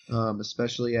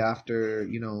 especially after,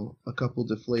 you know, a couple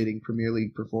deflating Premier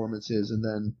League performances, and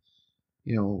then,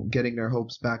 you know, getting their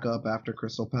hopes back up after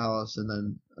Crystal Palace and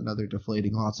then another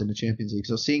deflating loss in the Champions League.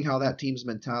 So seeing how that team's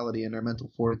mentality and their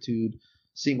mental fortitude,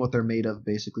 seeing what they're made of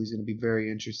basically is going to be very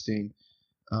interesting.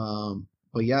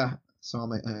 But yeah,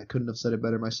 Sam, I couldn't have said it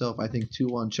better myself. I think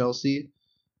 2-1 Chelsea.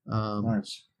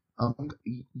 Nice.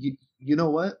 You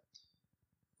know what?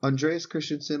 Andreas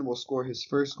Christensen will score his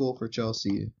first goal for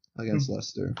Chelsea against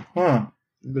Leicester. Huh.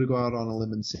 I'm gonna go out on a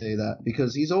limb and say that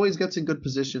because he's always gets in good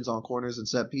positions on corners and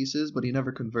set pieces, but he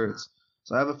never converts.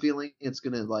 So I have a feeling it's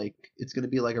gonna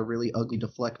be like a really ugly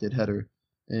deflected header,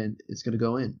 and it's gonna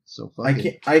go in. So I fuck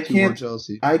it, can't. I 2-1 can't.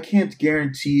 Chelsea. I can't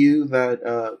guarantee you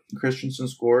that Christensen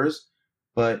scores,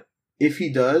 but if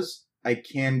he does, I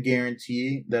can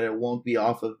guarantee that it won't be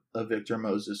off of a Victor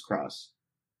Moses cross.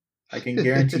 I can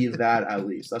guarantee that at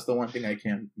least. That's the one thing I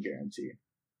can guarantee.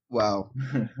 Wow,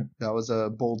 that was a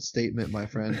bold statement, my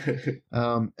friend.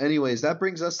 Anyways, that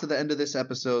brings us to the end of this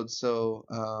episode. So,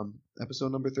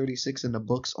 episode number 36 in the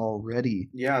books already.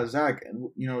 Yeah, Zach.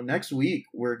 Next week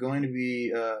we're going to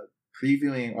be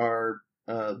previewing our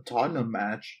Tottenham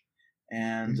match,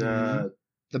 and the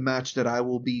match that I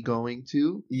will be going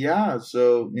to. Yeah,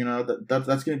 so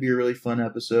that's going to be a really fun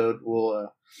episode.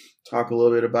 We'll talk a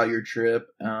little bit about your trip.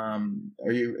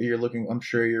 You're looking? I'm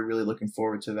sure you're really looking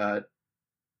forward to that.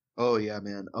 Oh yeah,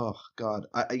 man. Oh God.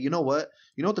 You know what?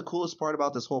 You know what the coolest part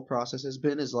about this whole process has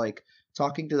been is like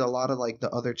talking to a lot of like the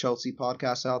other Chelsea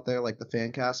podcasts out there, like the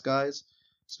Fancast guys,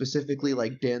 specifically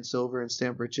like Dan Silver and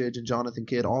Stamford Chidge and Jonathan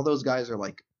Kidd. All those guys are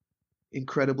like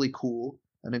incredibly cool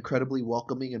and incredibly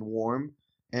welcoming and warm.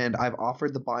 And I've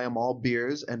offered to buy them all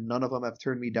beers, and none of them have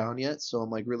turned me down yet. So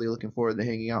I'm like really looking forward to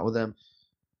hanging out with them.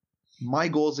 My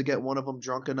goal is to get one of them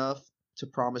drunk enough to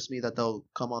promise me that they'll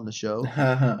come on the show.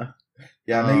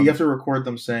 Yeah, maybe you have to record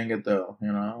them saying it though.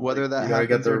 Whether that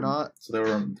happens or not,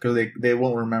 so because they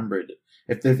won't remember it.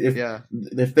 If yeah.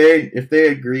 if they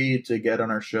agree to get on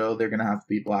our show, they're gonna have to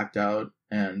be blacked out,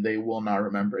 and they will not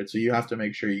remember it. So you have to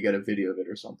make sure you get a video of it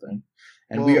or something.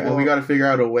 And we got to figure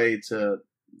out a way to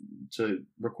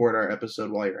record our episode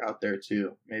while you're out there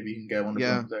too. Maybe you can get one of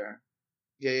them there.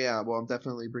 Yeah. Well, I'm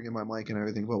definitely bringing my mic and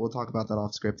everything, but we'll talk about that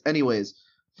off script. Anyways.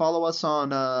 Follow us on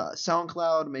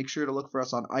SoundCloud. Make sure to look for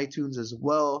us on iTunes as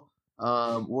well.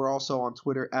 We're also on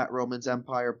Twitter at Romans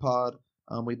Empire Pod.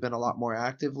 We've been a lot more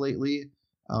active lately.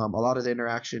 A lot of the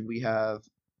interaction we have,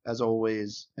 as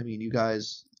always. I mean, you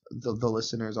guys, the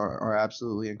listeners are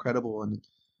absolutely incredible, and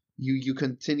you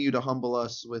continue to humble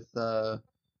us with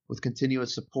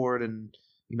continuous support and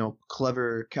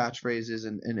clever catchphrases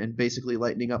and basically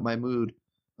lightening up my mood.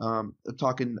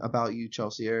 Talking about you,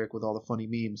 Chelsea Eric, with all the funny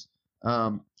memes.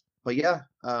 But yeah,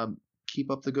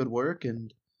 keep up the good work,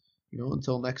 and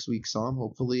until next week, Sam.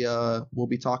 Hopefully, we'll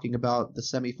be talking about the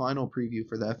semi-final preview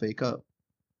for the FA Cup.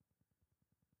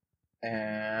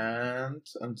 And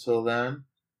until then.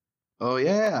 Oh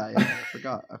yeah, I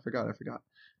forgot.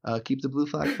 Keep the blue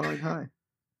flag flying high.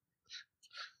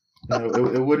 No,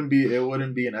 it wouldn't be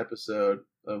an episode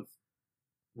of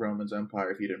Romans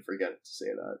Empire if you didn't forget to say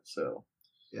that. So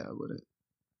yeah, it wouldn't.